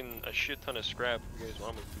fucking a shit ton of scrap if you guys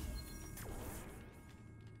want me to.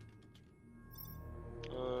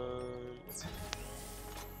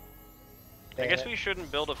 I guess we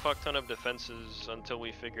shouldn't build a fuck ton of defenses until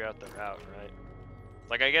we figure out the route, right?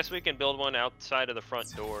 Like, I guess we can build one outside of the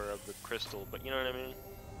front door of the crystal, but you know what I mean?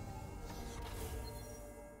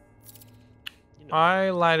 You know.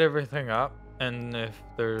 I light everything up, and if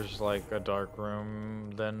there's like a dark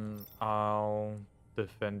room, then I'll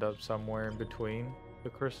defend up somewhere in between the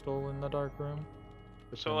crystal and the dark room.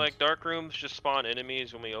 So, like, dark rooms just spawn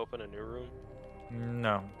enemies when we open a new room?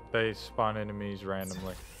 No, they spawn enemies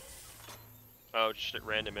randomly. Oh, just at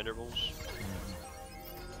random intervals?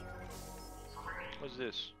 What's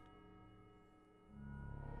this?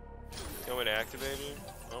 You want me to activate it?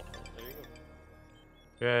 Oh, there you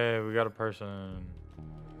go. Yeah, we got a person.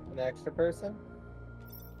 An extra person?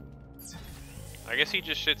 I guess he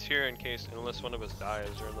just sits here in case, unless one of us dies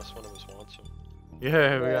or unless one of us wants him.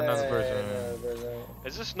 Yeah, we got another person. person.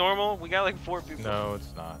 Is this normal? We got like 4 people. No,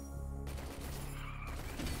 it's not.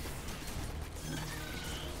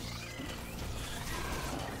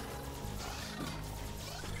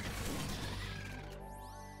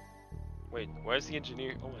 Wait, why is the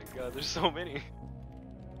engineer? Oh my god, there's so many.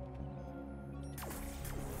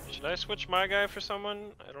 Should I switch my guy for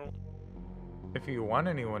someone? I don't If you want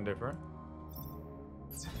anyone different,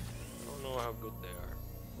 know how good they are.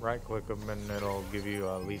 right click them and it'll give you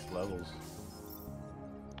least levels.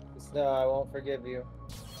 No, I won't forgive you.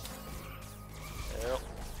 Yep.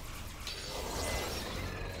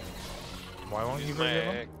 Why won't you Use my forgive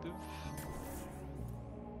them? active.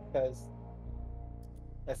 Because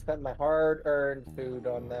I spent my hard-earned food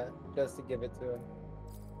on that just to give it to him.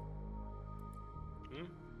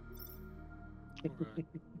 Okay.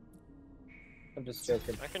 I'm just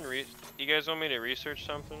joking. I can you guys want me to research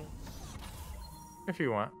something? If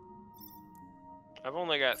you want. I've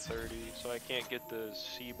only got 30, so I can't get the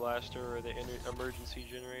sea blaster or the emergency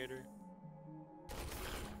generator.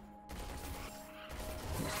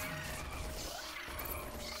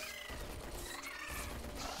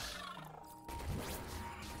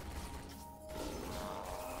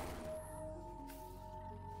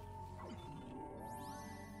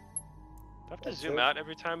 have to That's zoom it. out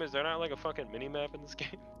every time? Is there not like a fucking mini map in this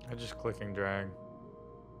game? I just click and drag.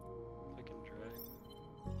 Click and drag.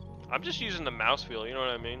 I'm just using the mouse wheel. You know what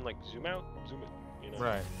I mean? Like zoom out, zoom in. You know?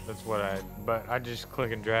 Right, that's what but I just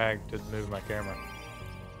click and drag to move my camera.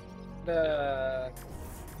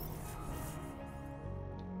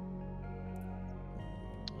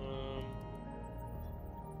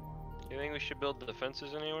 You think we should build the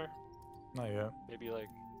fences anywhere? Not yet. Maybe like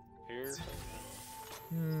here?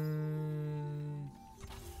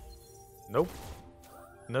 Nope.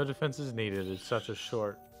 No defenses needed. It's such a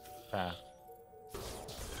short path.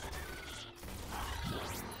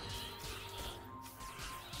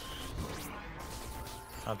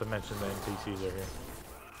 Not to mention the NPCs are here.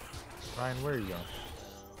 Ryan, where are you going?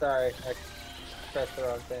 Sorry, I pressed the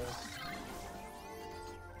wrong thing.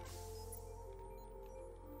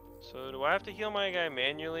 So do I have to heal my guy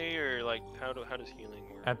manually, or like how does healing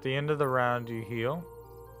work? At the end of the round, you heal.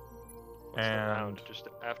 What's the round? and Just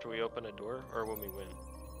after we open a door, or when we win?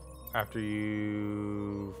 after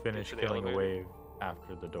you finish to the killing a elevator? wave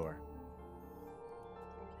after the door.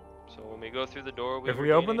 So when we go through the door, If we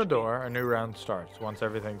regain open the HP? door, a new round starts. Once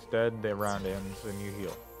everything's dead, the round ends and you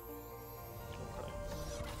heal. Okay.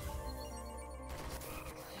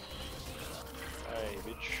 Hey,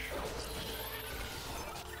 bitch.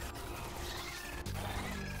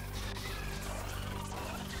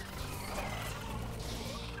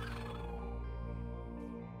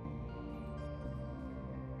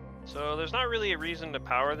 So there's not really a reason to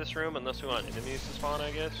power this room unless we want enemies to spawn,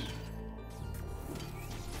 I guess.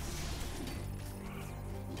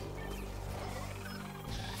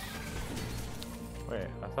 Wait,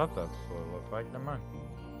 I thought that's what it looked like. Never mind.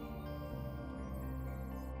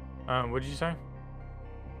 What'd you say?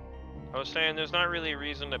 I was saying there's not really a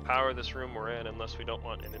reason to power this room we're in unless we don't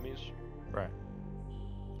want enemies. Right.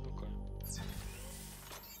 Okay.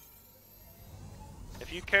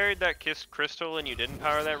 If you carried that kiss crystal and you didn't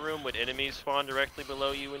power that room, would enemies spawn directly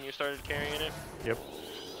below you when you started carrying it? Yep.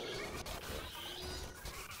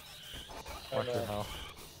 Oh, Watch your no. health.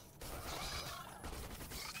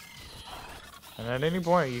 And at any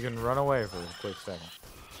point, you can run away for a quick second.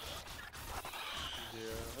 Yeah,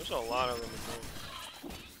 there's a lot of them in there.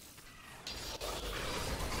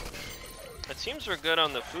 It seems we're good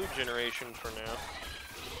on the food generation for now.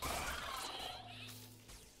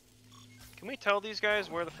 Can we tell these guys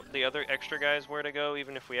where the other extra guys where to go,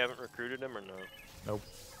 even if we haven't recruited them, or no? Nope.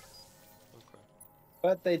 Okay.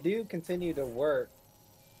 But they do continue to work.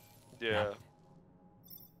 Yeah.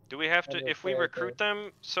 Do we have to, As a if we character. recruit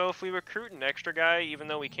them, so if we recruit an extra guy, even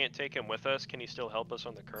though we can't take him with us, can he still help us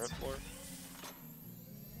on the current floor?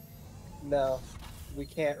 No, we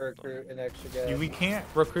can't recruit an extra guy. We can't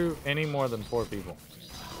recruit any more than 4 people.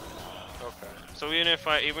 Okay. So even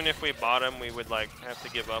if we bought him, we would like have to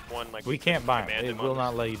give up one, like We can't buy command them. It him will on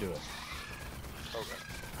not let you do it. Okay.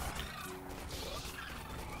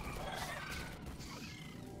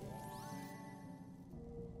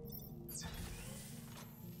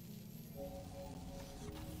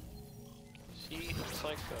 See, it's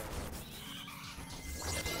like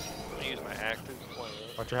I'm gonna use my active plan.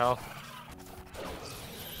 Watch your health.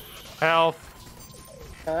 Health.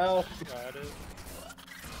 Help! Got it.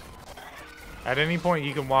 At any point,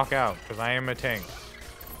 you can walk out, because I am a tank.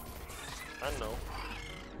 I know.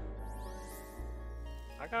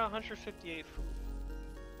 I got 158 food.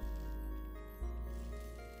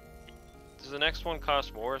 Does the next one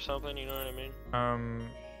cost more or something? You know what I mean? Are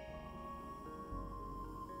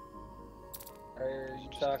you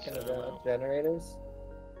Just talking set 'em about out. generators?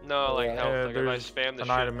 No, like Yeah, health. Like if I there's spam the an shit.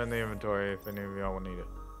 item in the inventory if any of y'all will need it.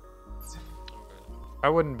 Okay. I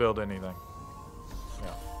wouldn't build anything.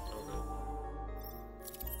 Okay.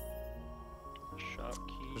 Shop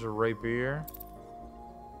key. There's a rapier.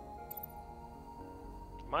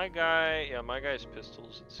 My guy, yeah, my guy's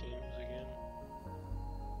pistols, it seems, again.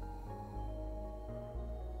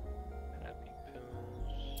 Happy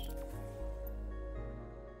pills.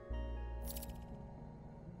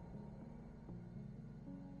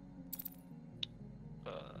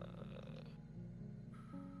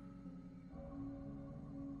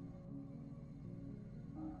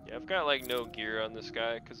 Yeah, I've got like no gear on this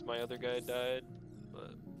guy because my other guy died,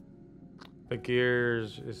 but The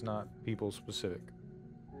gears is not people specific.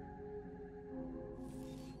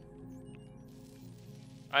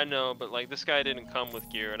 I know, but like this guy didn't come with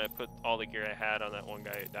gear, and I put all the gear I had on that one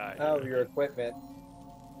guy who died. you know Oh, what I your mean? equipment.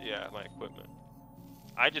 Yeah, my equipment.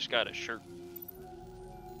 I just got a shirt.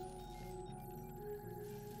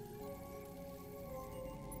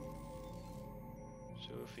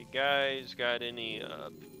 So if you guys got any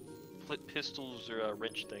pistols or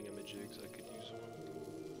wrench thingamajigs, I could use one.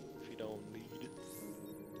 If you don't need.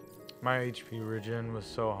 My HP regen was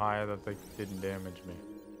so high that they didn't damage me.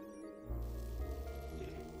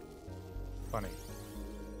 Funny.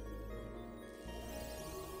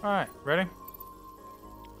 Alright, ready?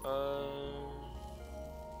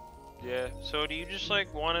 Yeah. So do you just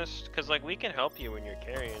like want us? Cause like we can help you when you're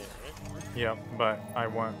carrying it, right? Yep, but I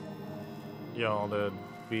want y'all to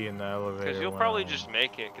be in the elevator. Cause you'll when probably I- just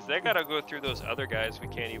make it. Cause they gotta go through those other guys we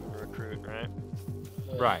can't even recruit, right?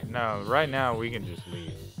 Right, no, right now we can just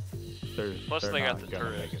leave. Plus they're they got not the gonna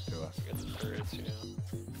turrets. make it to us. They got the turrets, you know.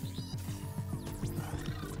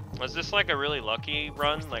 Was this like a really lucky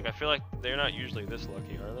run? Like I feel like they're not usually this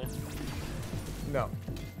lucky, are they? No.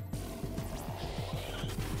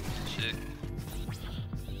 Shit.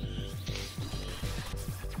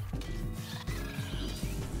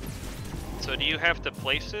 So do you have to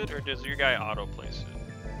place it, or does your guy auto place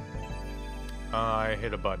it? I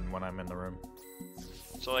hit a button when I'm in the room.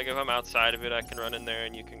 So like if I'm outside of it, I can run in there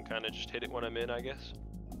and you can kind of just hit it when I'm in, I guess?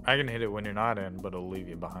 I can hit it when you're not in, but it'll leave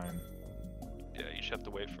you behind. Yeah, you just have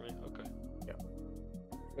to wait for me? Okay.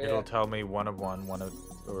 It'll tell me one of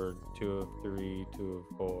or 2 of 3, 2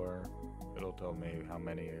 of 4. It'll tell me how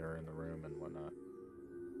many are in the room and whatnot.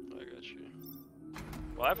 I got you.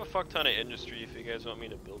 Well, I have a fuck ton of industry if you guys want me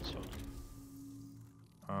to build some.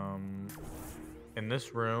 In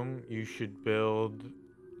this room, you should build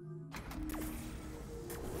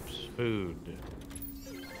food.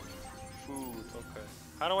 Food, okay.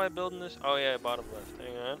 How do I build in this? Oh yeah, bottom left.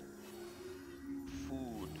 Hang on.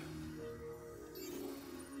 Food.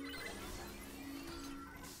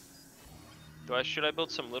 Should I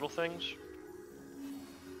build some little things?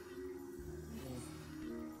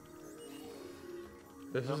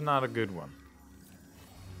 This is not a good one.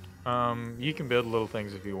 You can build little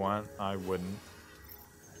things if you want. I wouldn't.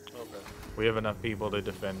 Okay. We have enough people to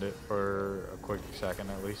defend it for a quick second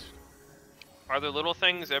at least. Are the little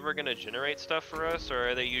things ever gonna generate stuff for us, or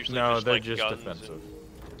are they usually No, just they're like just guns defensive.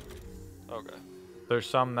 Okay. There's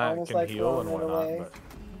some that Almost can like heal and throwing it whatnot, away. but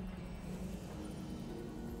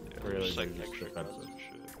Yeah, really just like they're just extra guns defensive.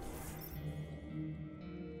 and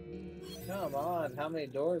shit. Come on, how many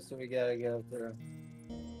doors do we gotta go through?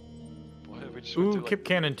 What? We just went Ooh, through, like, Kip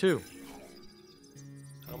Cannon 2.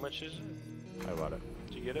 how much is it? I bought it.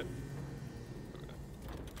 Did you get it? Okay.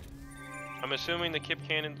 I'm assuming the Kip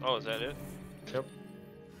Cannon. Oh, is that it? Yep.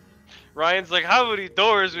 Ryan's like, how many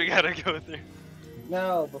doors we gotta go through?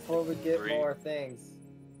 No, before we get 3. more things.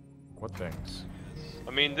 What things?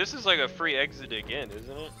 I mean, this is like a free exit again,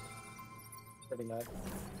 isn't it? Pretty much.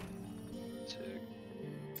 Sick.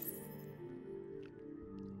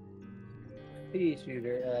 Pea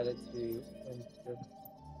shooter added to.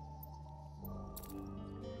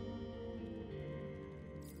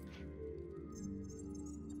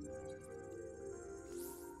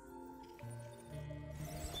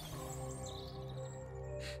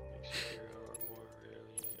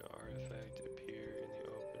 Artifact appear in the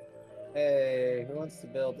open room. Hey, who wants to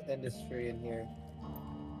build industry in here?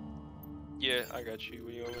 Yeah, I got you.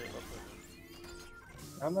 What do you want me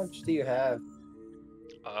to How much do you have?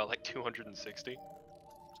 like 260.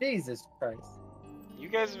 Jesus Christ. You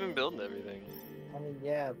guys have been building everything. I mean,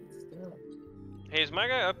 yeah, but still. Hey, is my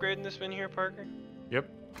guy upgrading this in here, Parker? Yep.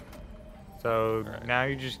 So Alright. now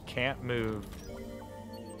you just can't move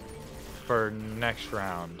for next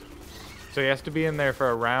round. So he has to be in there for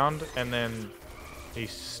a round, and then he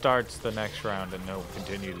starts the next round, and he'll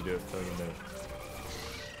continue to do it until you move.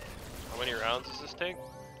 How many rounds does this take?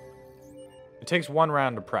 It takes 1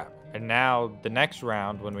 round to prep, and now the next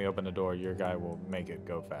round, when we open the door, your guy will make it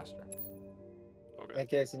go faster. Okay.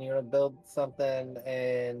 Okay, so you want to build something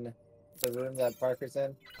in the room that Parker's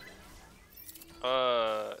in?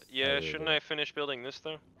 Yeah, shouldn't I finish building this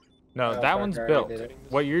though? No, No, that one's Parker built. already did it.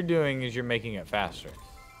 What you're doing is you're making it faster.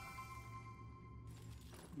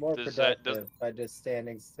 More Does that- productive by just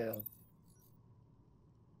standing still.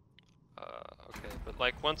 Okay, but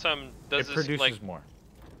like once I'm, It does this produces like, more.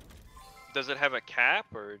 does it have a cap,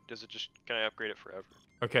 or does it just, can I upgrade it forever?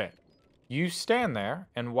 Okay. You stand there,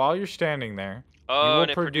 and while you're standing there, you Oh, will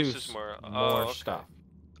and it produce produces more. more Okay. stuff.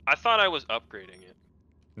 I thought I was upgrading it.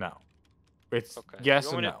 No. It's Okay. yes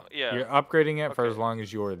You and want no. me to- yeah. You're upgrading it for Okay. as long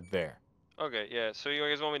as you're there. Okay, yeah. So you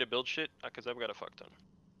guys want me to build shit? Cause I've got a fuck ton.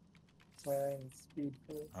 Flying speed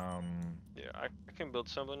force. Yeah, I can build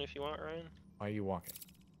something if you want, Ryan. Why are you walking?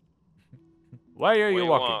 Why are What do you you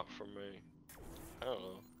walking? want from me? I don't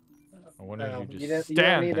know. I wonder if No, you just you don't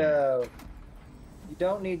stand need there. you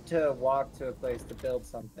don't need to walk to a place to build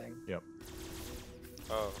something. Yep.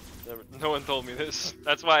 Oh, no one told me this.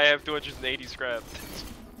 That's why I have 280 scrap.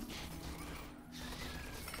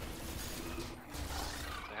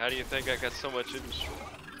 How do you think I got so much industry?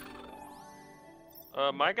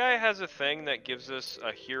 My guy has a thing that gives us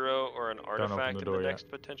a hero or an open artifact the in door the yet. next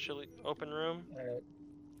potentially open room. Alright.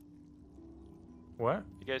 What?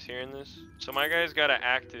 You guys hearing this? So my guy's got an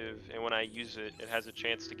active, and when I use it, it has a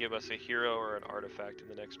chance to give us a hero or an artifact in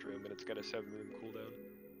the next room, and it's got a 7-room cooldown.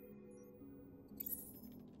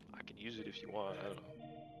 I can use it if you want. I don't know.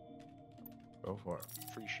 Go for it.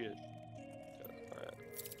 Free shit. Yeah, alright.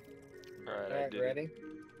 Alright, I Alright, did ready? it.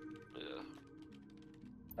 Yeah.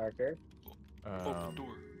 Parker. Open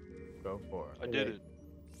door. Go for I it. did it.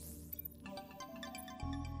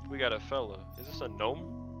 We got a fella. Is this a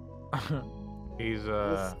gnome? He's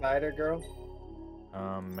This spider girl.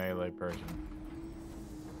 melee person.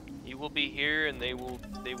 He will be here, and they will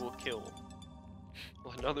kill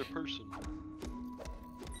another person.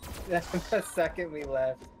 The second we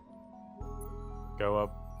left. Go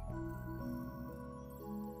up.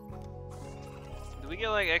 Do we get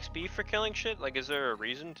like XP for killing shit? Like, is there a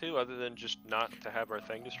reason to, other than just not to have our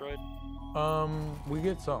thing destroyed? We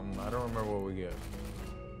get something. I don't remember what we get.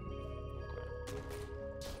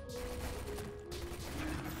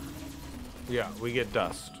 Yeah, we get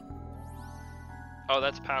dust. Oh,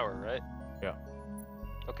 that's power, right? Yeah.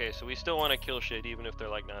 Okay, so we still want to kill shit even if they're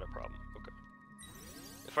like not a problem. Okay.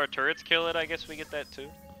 If our turrets kill it, I guess we get that too.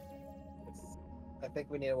 I think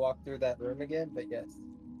we need to walk through that room again, but yes.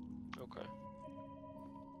 Okay.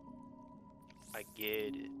 I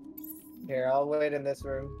get it. Here, I'll wait in this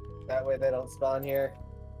room. That way they don't spawn here.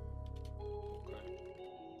 Okay.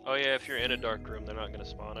 Oh yeah, if you're in a dark room, they're not gonna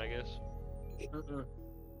spawn, I guess. Mm-mm.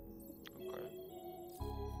 Okay.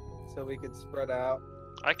 So we could spread out.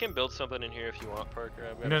 I can build something in here if you want, Parker.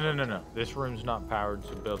 I've got No. This room's not powered,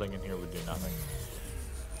 so building in here would do nothing.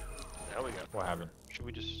 Now we got. What happened? Should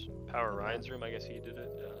we just power Ryan's room? I guess he did it.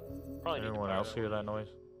 Yeah. Probably need to Anyone power else hear that noise?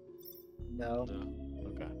 No. No.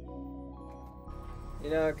 Okay. You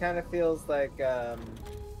know, it kind of feels like Halo.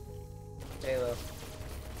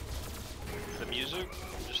 The music,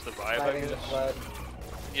 just the vibe, I Fighting the guess. flood.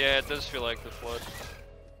 Yeah, it does feel like the flood.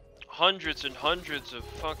 Hundreds and hundreds of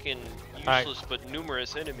fucking Alright. useless but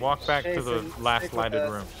numerous enemies. Walk back to the Jason, last stick with lighted us.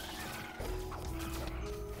 room.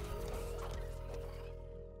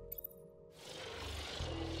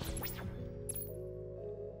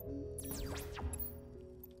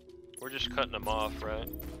 We're just cutting them off, right?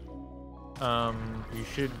 You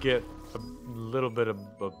should get a little bit of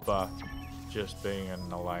a buff just being in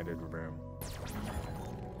a lighted room.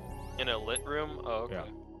 In a lit room? Oh, okay. Yeah.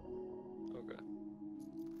 Okay.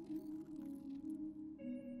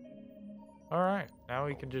 Alright, now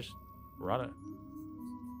we can just run it.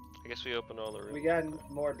 I guess we opened all the rooms. We got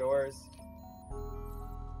more doors.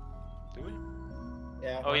 Do we?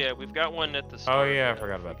 Yeah. Oh yeah, we've got one at the start. yeah, I if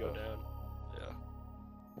forgot we about go that. down. Yeah.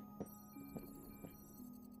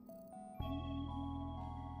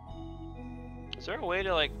 Is there a way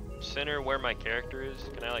to like center where my character is?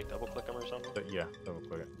 Can I like double click him or something? But yeah, double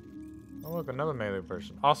click it. Oh look, another melee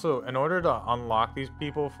person. Also, in order to unlock these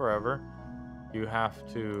people forever, you have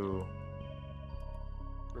to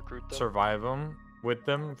Recruit them? survive them with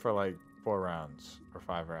them for like 4 rounds or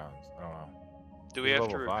 5 rounds. I don't know. Do we He's have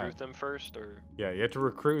to level recruit 5. them first, or Yeah, you have to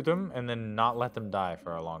recruit them and then not let them die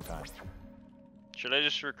for a long time. should I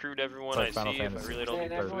just recruit everyone Like I Final see if I Fantasy. really don't And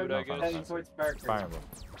need everyone food, I Final guess? heading towards Parker. Fire them.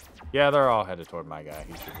 Yeah, they're all headed toward my guy.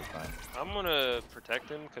 He should be fine. I'm gonna protect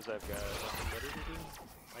him because I've got nothing better to do,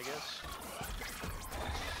 I guess.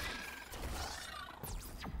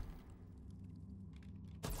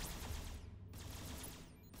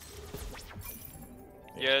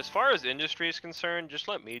 Yeah, as far as industry is concerned, just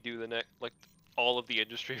let me do the next, like, all of the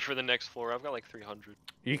industry for the next floor. I've got like 300.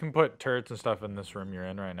 You can put turrets and stuff in this room you're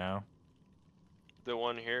in right now. The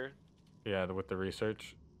one here. Yeah, with the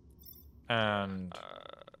research. And yeah,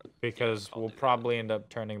 because I'll we'll do that. probably end up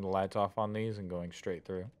turning the lights off on these and going straight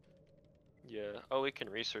through. Yeah. Oh, we can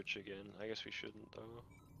research again. I guess we shouldn't though.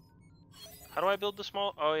 How do I build the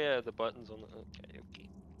small? Oh yeah, the buttons on the. Okay. Okay.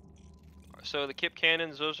 So the kip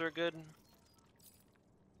cannons, those are good.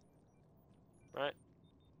 Right.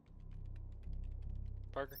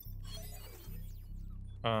 Parker.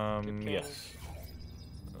 cannon? Yes.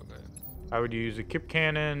 Okay. I would use a kip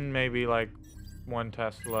cannon, maybe like 1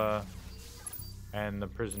 Tesla, and the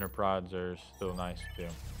prisoner prods are still nice too.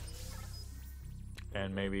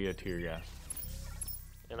 And maybe a tear gas.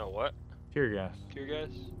 And a what? Tear gas. Tear gas?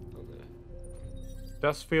 Okay.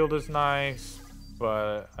 Dust field is nice,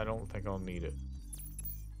 but I don't think I'll need it.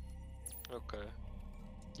 Okay.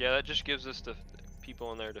 Yeah, that just gives us the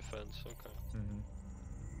people in their defense. Okay.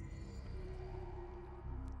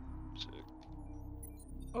 Sick.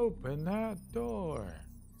 Open that door.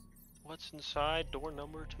 What's inside door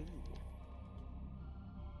number 2?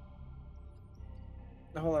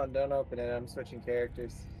 Hold on, don't open it. I'm switching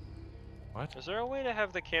characters. What? Is there a way to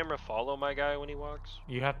have the camera follow my guy when he walks?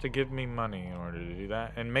 You have to give me money in order to do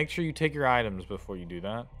that. And make sure you take your items before you do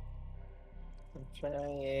that. I'm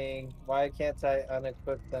trying. Why can't I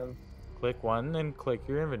unequip them? Click one, then click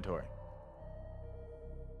your inventory.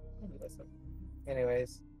 Listen.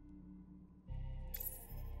 Anyways.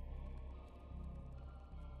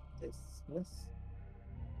 Dismiss.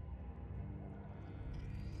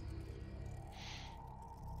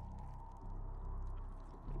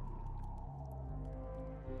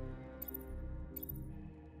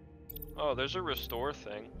 Oh, there's a restore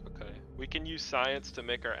thing. Okay. We can use science to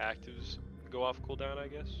make our actives go off cooldown, I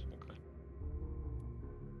guess. Okay.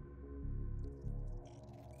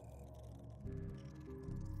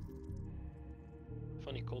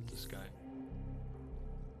 Funny cultist guy.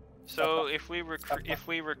 So if we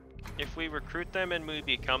recruit them and we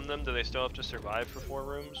become them, do they still have to survive for 4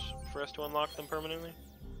 rooms for us to unlock them permanently?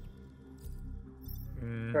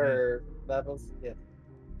 For levels? Yeah.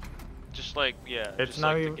 Just like, yeah. It's just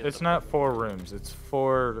not like to even. get It's them not 4 rooms. It's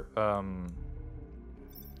 4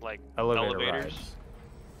 like elevators. elevators.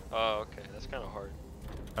 Oh, okay. That's kind of hard.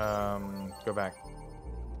 Go back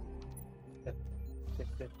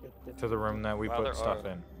to the room that we Wow, put there stuff are.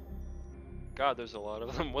 in. God, there's a lot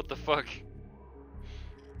of them. What the fuck?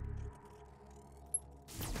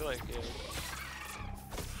 I feel like, yeah.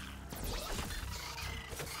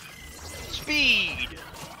 Speed!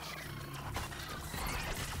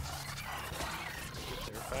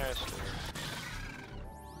 They're faster.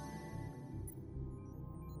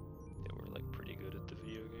 Yeah, we're like pretty good at the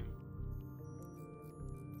video game.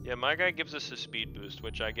 Yeah, my guy gives us a speed boost,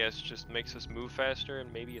 which I guess just makes us move faster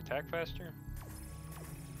and maybe attack faster.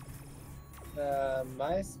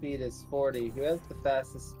 My speed is 40. Who has the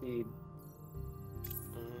fastest speed?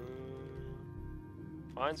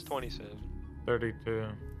 Mine's 27. 32.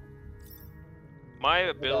 My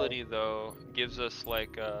ability though gives us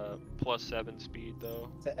like +7 speed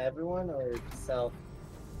though. To everyone or self?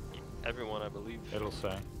 Everyone, I believe. It'll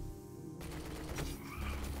say.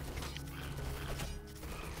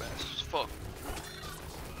 Fast as fuck.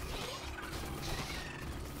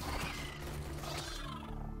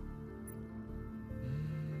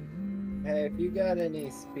 Hey, if you got any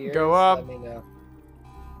spears, Go up. let me know.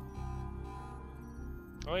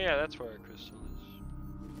 Oh yeah, that's where our crystal is.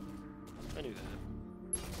 I knew that.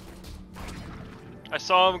 I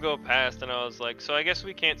saw him go past and I was like, so I guess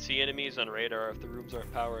we can't see enemies on radar if the rooms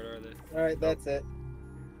aren't powered, are they? Alright, that's it.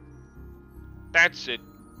 That's it.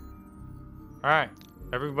 Alright.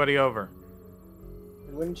 Everybody over.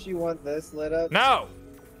 Wouldn't you want this lit up? No!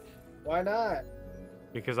 Why not?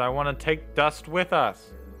 Because I want to take dust with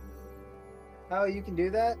us. Oh, you can do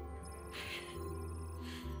that?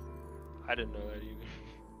 I didn't know that either.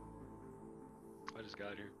 I just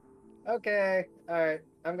got here. Okay. Alright,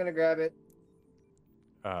 I'm gonna grab it.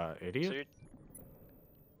 Idiot. So you're,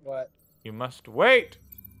 What? You must wait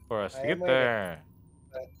for us I to am get waiting. there.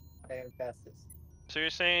 I am fastest. so you're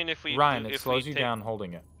saying if we Ryan, do, it if slows we you take down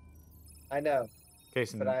holding it. I know.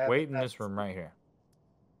 Kason, But I have wait in the this room right here.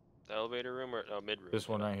 the elevator room or mid room? This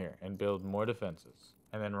one right here. And build more defenses.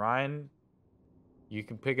 And then Ryan, you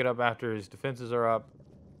can pick it up after his defenses are up.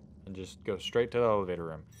 And just go straight to the elevator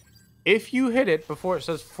room. If you hit it before it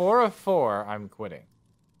says 4 of 4, I'm quitting.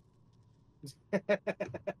 You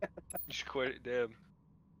should quit it, damn.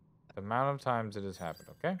 The amount of times it has happened,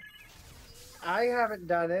 okay? I haven't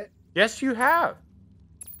done it. Yes, you have.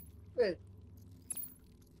 Wait.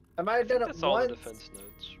 I might have done it That's all the once. defense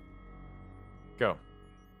nodes. Go.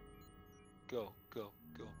 Go.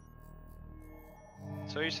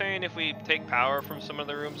 So you're saying if we take power from some of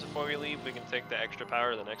the rooms before we leave, we can take the extra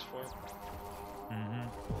power to the next floor? Mm-hmm.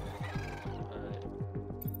 Alright.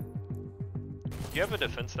 You have a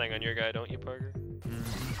defense thing on your guy, don't you, Parker?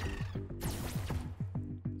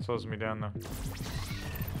 Slows me down though.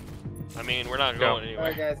 I mean, we're not Go. going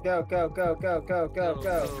anywhere. Alright, guys, go. Go.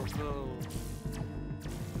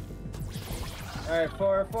 Alright,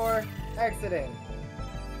 4 of 4. Exiting.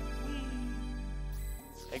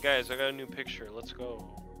 Hey guys, I got a new picture. Let's go.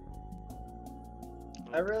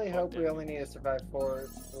 I really hope we only need to survive 4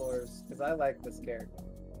 floors, because I like this character.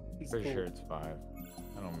 He's Pretty cool. sure it's 5.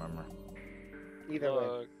 I don't remember. Either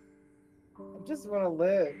way. I just want to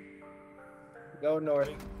live. Go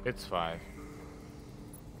north. It's 5.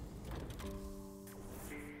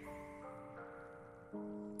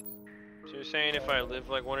 So you're saying if I live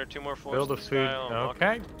like 1 or 2 more floors Build to a the food. sky, I'll unlock it?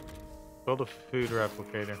 Okay. Build a food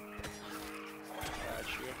replicator. Got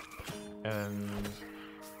you. And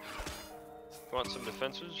Want some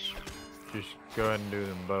defenses? just go ahead and do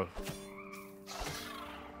them both.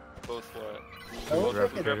 both what? I Both wonder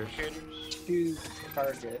if I could replicators. Replicators? choose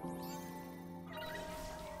target.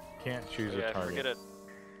 Can't choose Yeah, a I target.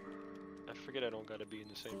 forget I don't gotta be in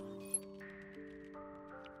the same room.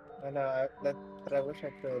 I know, but I wish I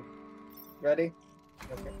could. Ready?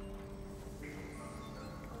 Okay.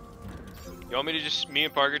 You want me to just, me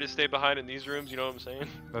and Parker to stay behind in these rooms, you know what I'm saying?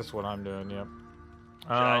 That's what I'm doing. Yep.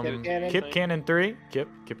 I do Kip it cannon. Kip cannon 3. Kip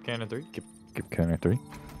cannon 3. Kip cannon 3.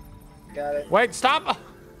 Got it. Wait, stop!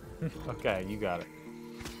 Okay, you got it.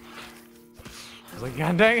 I was like,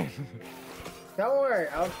 God dang it. Don't worry,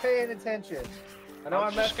 I was paying attention. I know I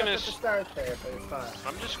I'm messed just up gonna at the start there, but it's fine.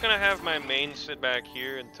 I'm just gonna have my main sit back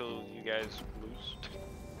here until you guys lose.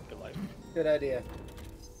 Good life. Good idea.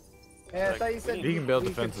 Hey, I Like, thought you said You can build we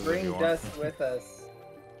defenses could if bring you want. Dust with us.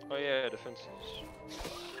 Oh yeah, defenses.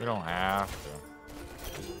 We don't have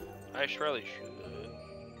to. I surely should.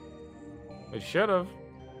 They should have.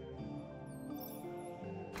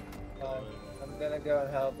 I'm gonna go and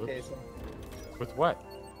help Oops. Kason. With what?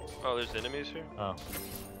 Oh, there's enemies here? Oh,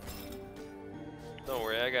 Don't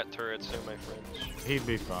worry, I got turrets, they're my friends. he'd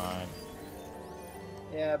be fine.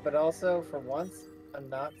 Yeah, but also, for once, I'm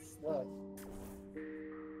not slow.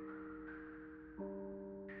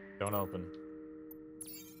 Don't open.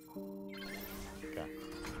 Okay.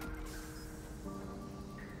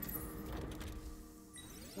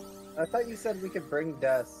 I thought you said we could bring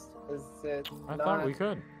Dust. Is it I not? thought we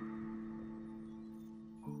could.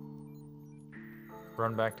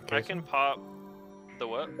 Run back to I Casey. can pop the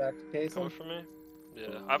what? Back to Coming Kason? for me?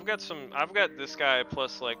 Yeah, I've got this guy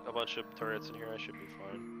plus like a bunch of turrets in here, I should be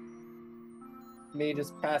fine. Me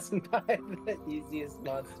just passing by the easiest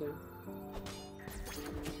monster.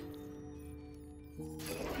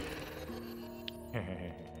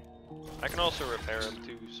 I can also repair him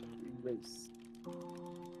too, so. Race.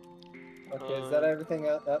 Okay, is that everything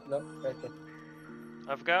else? Oh, nope, right there.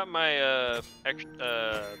 I've got my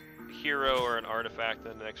hero or an artifact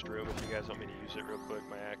in the next room if you guys want me to use it real quick,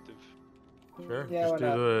 my active. Sure. Yeah, Just why do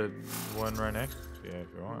not? the one right next. Yeah, if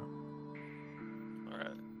you want. Alright.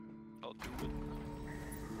 I'll do it.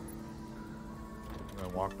 I'm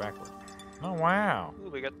gonna walk backward. Oh wow. Ooh,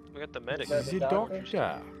 we got the medic. That's He's a the doctor?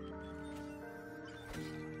 doctor.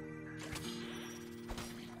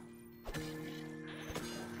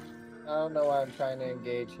 I don't know why I'm trying to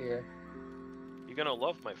engage here. You're gonna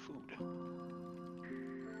love my food.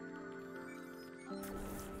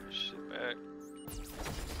 Just sit back.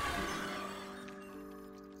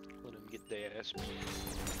 Let him get their ass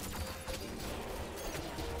beat.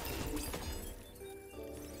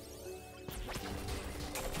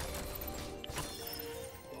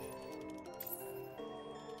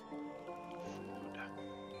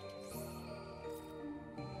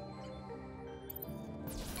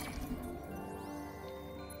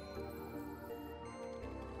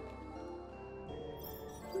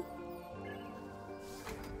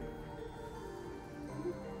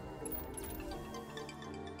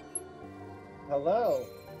 Hello.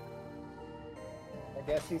 I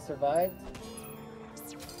guess he survived.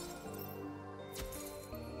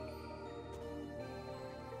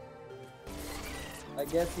 I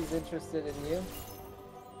guess he's interested in you.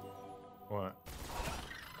 What?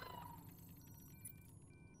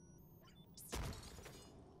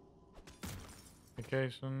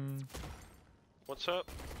 Vacation. What's up?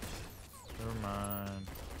 Never mind.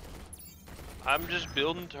 I'm just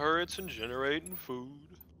building turrets and generating food.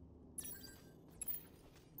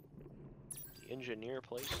 The engineer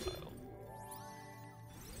playstyle.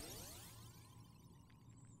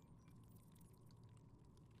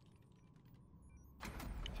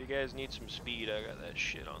 If you guys need some speed, I got that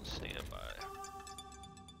shit on standby.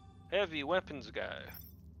 Heavy weapons guy.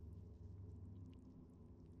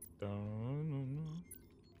 Dun.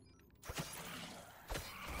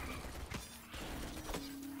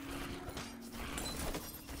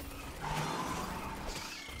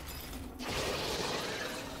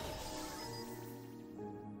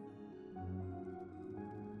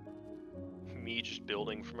 Me just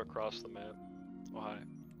building from across the map. Oh, hi.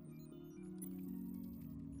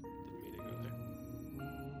 Didn't mean to go there.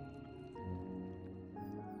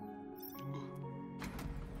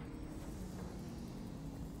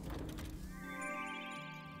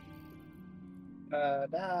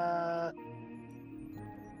 Da.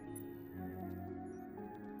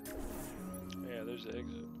 Yeah, there's the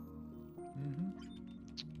exit. Mhm.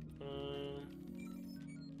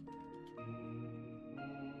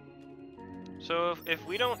 So if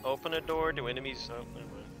we don't open a door, do enemies? Oh, never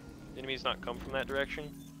mind. Enemies not come from that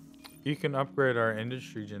direction? You can upgrade our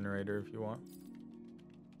industry generator if you want.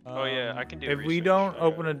 Oh, yeah, I can do If we research. don't I got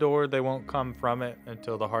open it. a door, they won't come from it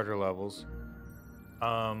until the harder levels.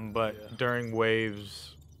 But Yeah. during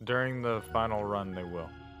waves, during the final run, they will.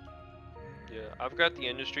 Yeah, I've got the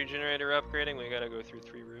industry generator upgrading. We gotta go through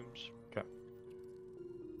 3 rooms. Okay.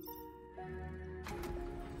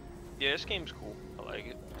 Yeah, this game's cool. I like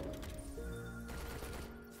it.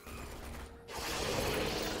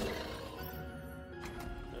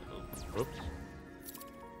 Uh-oh. Oops.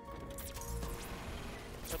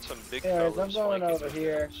 Got some big Anyways, fellas I'm going flanking over those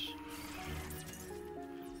here. guys.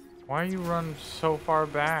 Why you run so far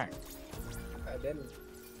back? I didn't.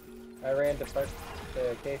 I ran to park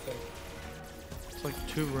the casing. It's like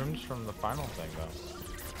 2 rooms from the final thing, though.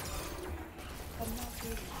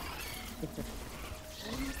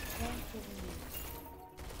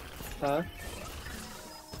 Huh?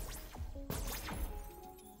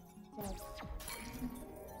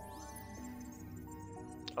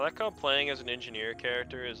 I like how playing as an engineer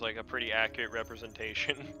character is like a pretty accurate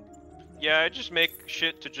representation. Yeah, I just make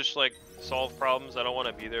shit to just like solve problems I don't want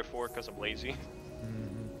to be there for because I'm lazy.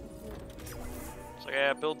 It's like,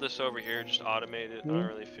 yeah, build this over here, just automate it. I don't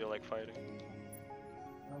really feel like fighting.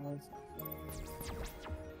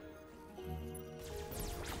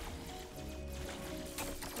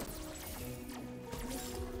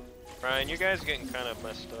 Ryan, you guys are getting kind of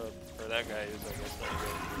messed up. Or that guy is, I guess, not you.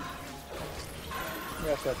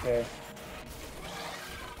 That's okay.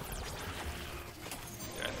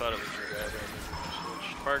 Yeah, I thought it was your guy, but I maybe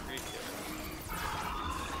switched. Parker, yeah.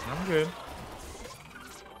 I'm good.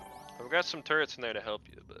 I've got some turrets in there to help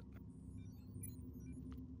you, but...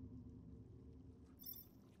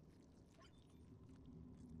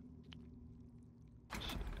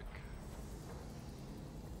 Sick.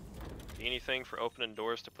 Anything for opening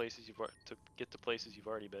doors to places to get to places you've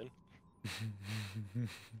already been?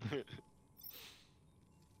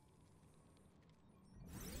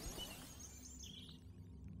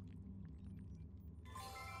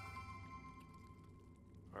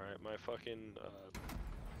 Alright, my fucking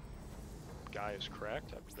guy is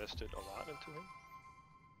cracked. I've invested a lot into him.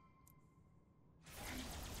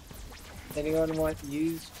 Anyone want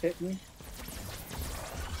used kitten?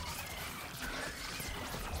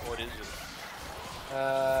 What is it?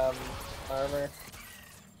 Armor.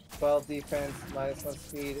 12 defense, -1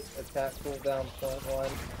 speed, attack cooldown,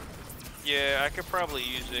 0.1. Yeah, I could probably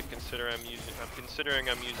use it. Considering I'm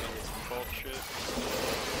using the default shit.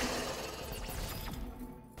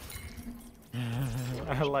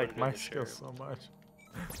 I like my skill so much.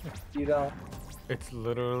 You don't. It's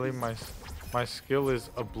literally my skill is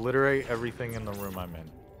obliterate everything in the room I'm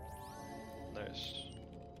in. Nice.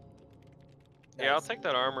 Yeah, I'll take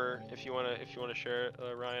that armor if you wanna share it,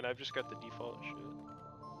 Ryan. I've just got the default shit.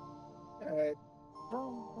 Alright. Hang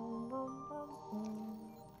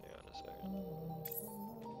on a second.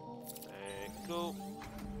 Alright, cool.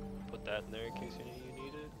 Put that in there in case any of you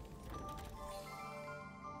need it.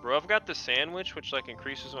 Bro, I've got the sandwich, which like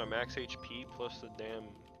increases my max HP plus the damn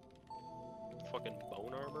fucking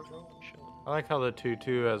bone armor, bro. I'm chilling. I like how the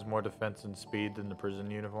 2-2 has more defense and speed than the prison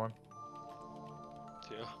uniform.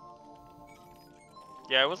 Yeah.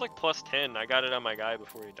 Yeah, it was like plus 10. I got it on my guy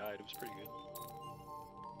before he died. It was pretty good.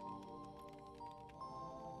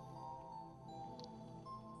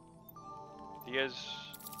 Do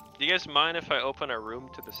you guys mind if I open a room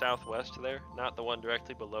to the southwest there? Not the one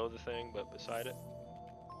directly below the thing, but beside it?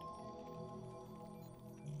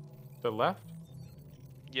 The left?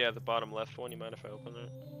 Yeah, the bottom left one. You mind if I open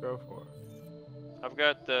it? Go for it. I've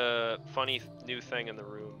got the funny new thing in the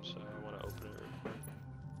room, so I want to open it real quick.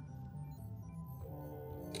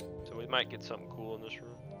 So we might get something cool in this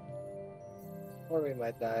room. Or we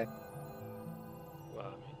might die. Well,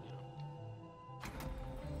 I mean,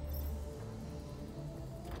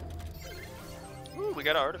 you know. Ooh, we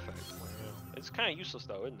got an artifact. Wow. It's kind of useless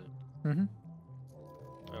though, isn't it? Mm-hmm.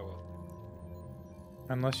 Oh well.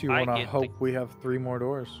 Unless you I want to get hope we have 3 more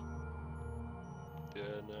doors.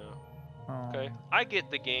 Yeah, no. Oh. Okay, I get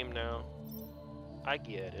the game now. I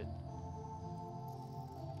get it.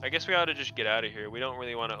 I guess we ought to just get out of here. We don't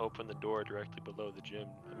really want to open the door directly below the gym.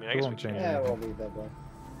 I mean, I guess we won't change can. Yeah, we'll leave that one.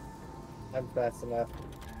 I'm fast enough.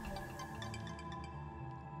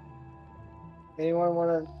 Anyone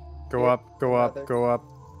want to Go up, go up, go up.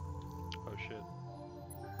 Oh shit.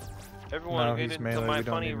 Everyone No, get he's into melee, my we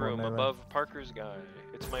don't funny need more room melee. above Parker's guy.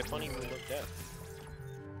 It's my funny room of death.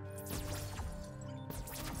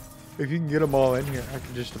 If you can get them all in here, I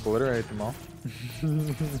can just obliterate them all.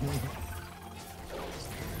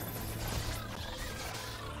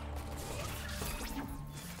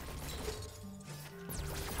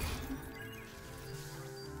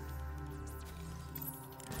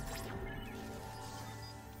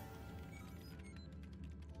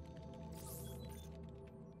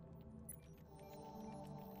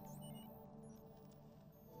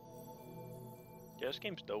 this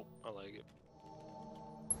game's dope. I like it.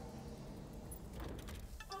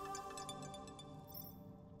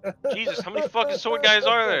 Jesus, how many fucking sword guys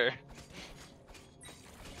are there?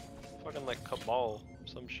 Fucking like Cabal,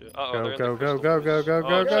 some shit. Uh oh, Go, they're in go, the crystal go, go, booths. go, Oh,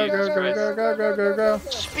 go, go, Jesus go, go, Christ. go, go, go, go.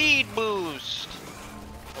 Speed boost!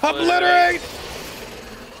 Obliterate!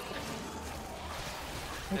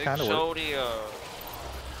 Kinda work. Exodia.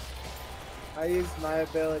 I used my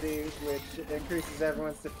ability, which increases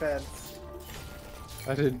everyone's defense.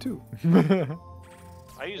 I did too.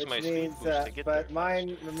 I use Which my speed means, boost to get but there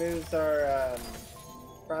mine faster. removes our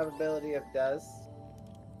probability of dust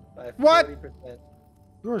by What? 40%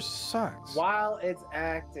 Yours sucks. while it's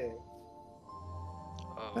active.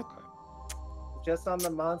 Oh, That- okay. Just on the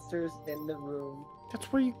monsters in the room. That's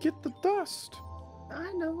where you get the dust.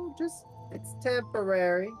 I know, just it's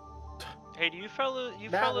temporary. Hey, do you fellas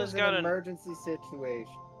That was got an an emergency situation.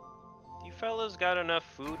 you fellas got enough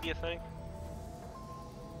food? You think?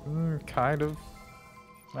 Kind of.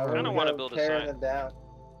 I We're kinda gonna wanna go build a tear science. them down.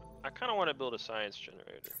 I kind of want to build a science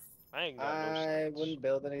generator. I ain't got no I science. wouldn't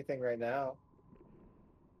build anything right now.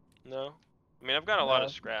 No, I mean I've got a lot No.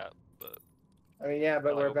 of scrap, but I mean, yeah,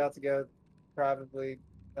 but Oh, we're I- about to go probably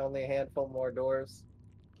only a handful more doors.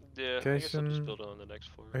 yeah, I guess I'll just Location. build it on the next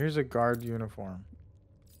floor. Here's a guard uniform.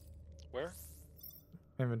 Where?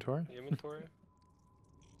 Inventory. The inventory?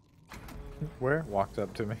 Where? Walked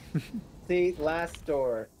up to me. See, last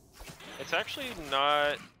door. It's actually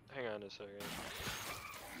not. Hang on a second.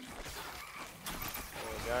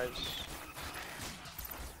 Guys.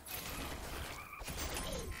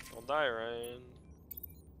 I'll die, Ryan.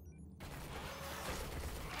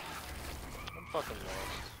 I'm fucking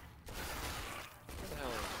lost. What the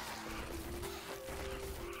hell?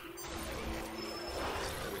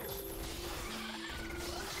 There we go.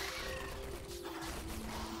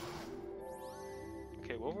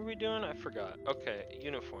 Okay, what were we doing? I forgot. Okay,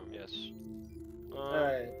 uniform, yes.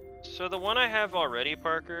 Alright. So the one I have already,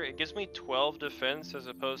 Parker, it gives me 12 defense as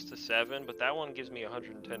opposed to 7, but that one gives me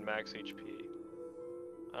 110 max HP.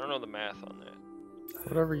 I don't know the math on that.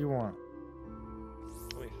 Whatever you want.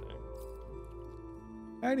 What do you think?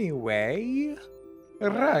 Anyway,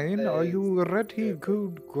 That Ryan, are is you ready stupid.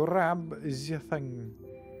 to grab the thing?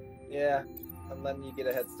 Yeah, I'm letting you get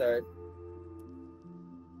a head start.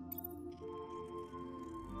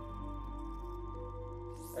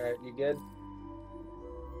 Alright, you good?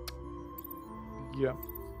 Yeah.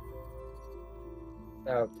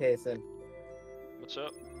 Okay, so What's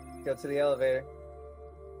up? go to the elevator.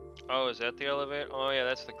 Oh, is that the elevator? Oh yeah,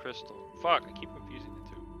 that's the crystal. Fuck, I keep confusing the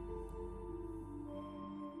two.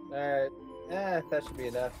 Alright. That should be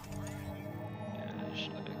enough. Yeah, I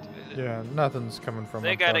should have activated it. Yeah, nothing's coming from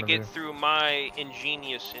They in gotta front of get you. through my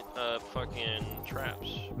ingenious fucking traps.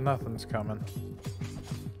 Nothing's coming.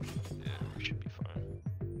 Yeah, we should be fine.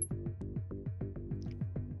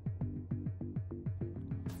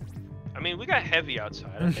 I mean, we got heavy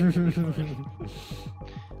outside. I think we'll be fine.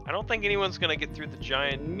 I don't think anyone's gonna get through the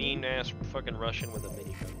giant, mean-ass fucking Russian with a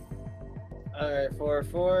minigun. Alright,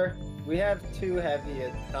 4-4. We have 2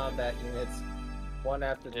 heavy combat units, one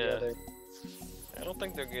after the Yeah. other. I don't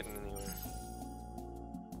think they're getting anywhere.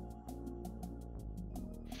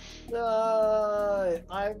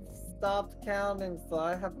 I've stopped counting, so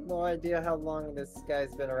I have no idea how long this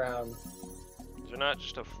guy's been around. Is there not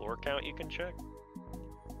just a floor count you can check?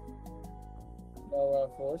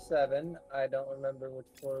 No, 4-7. I don't remember which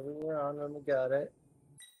floor we were on when we got it.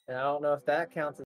 And I don't know if that counts as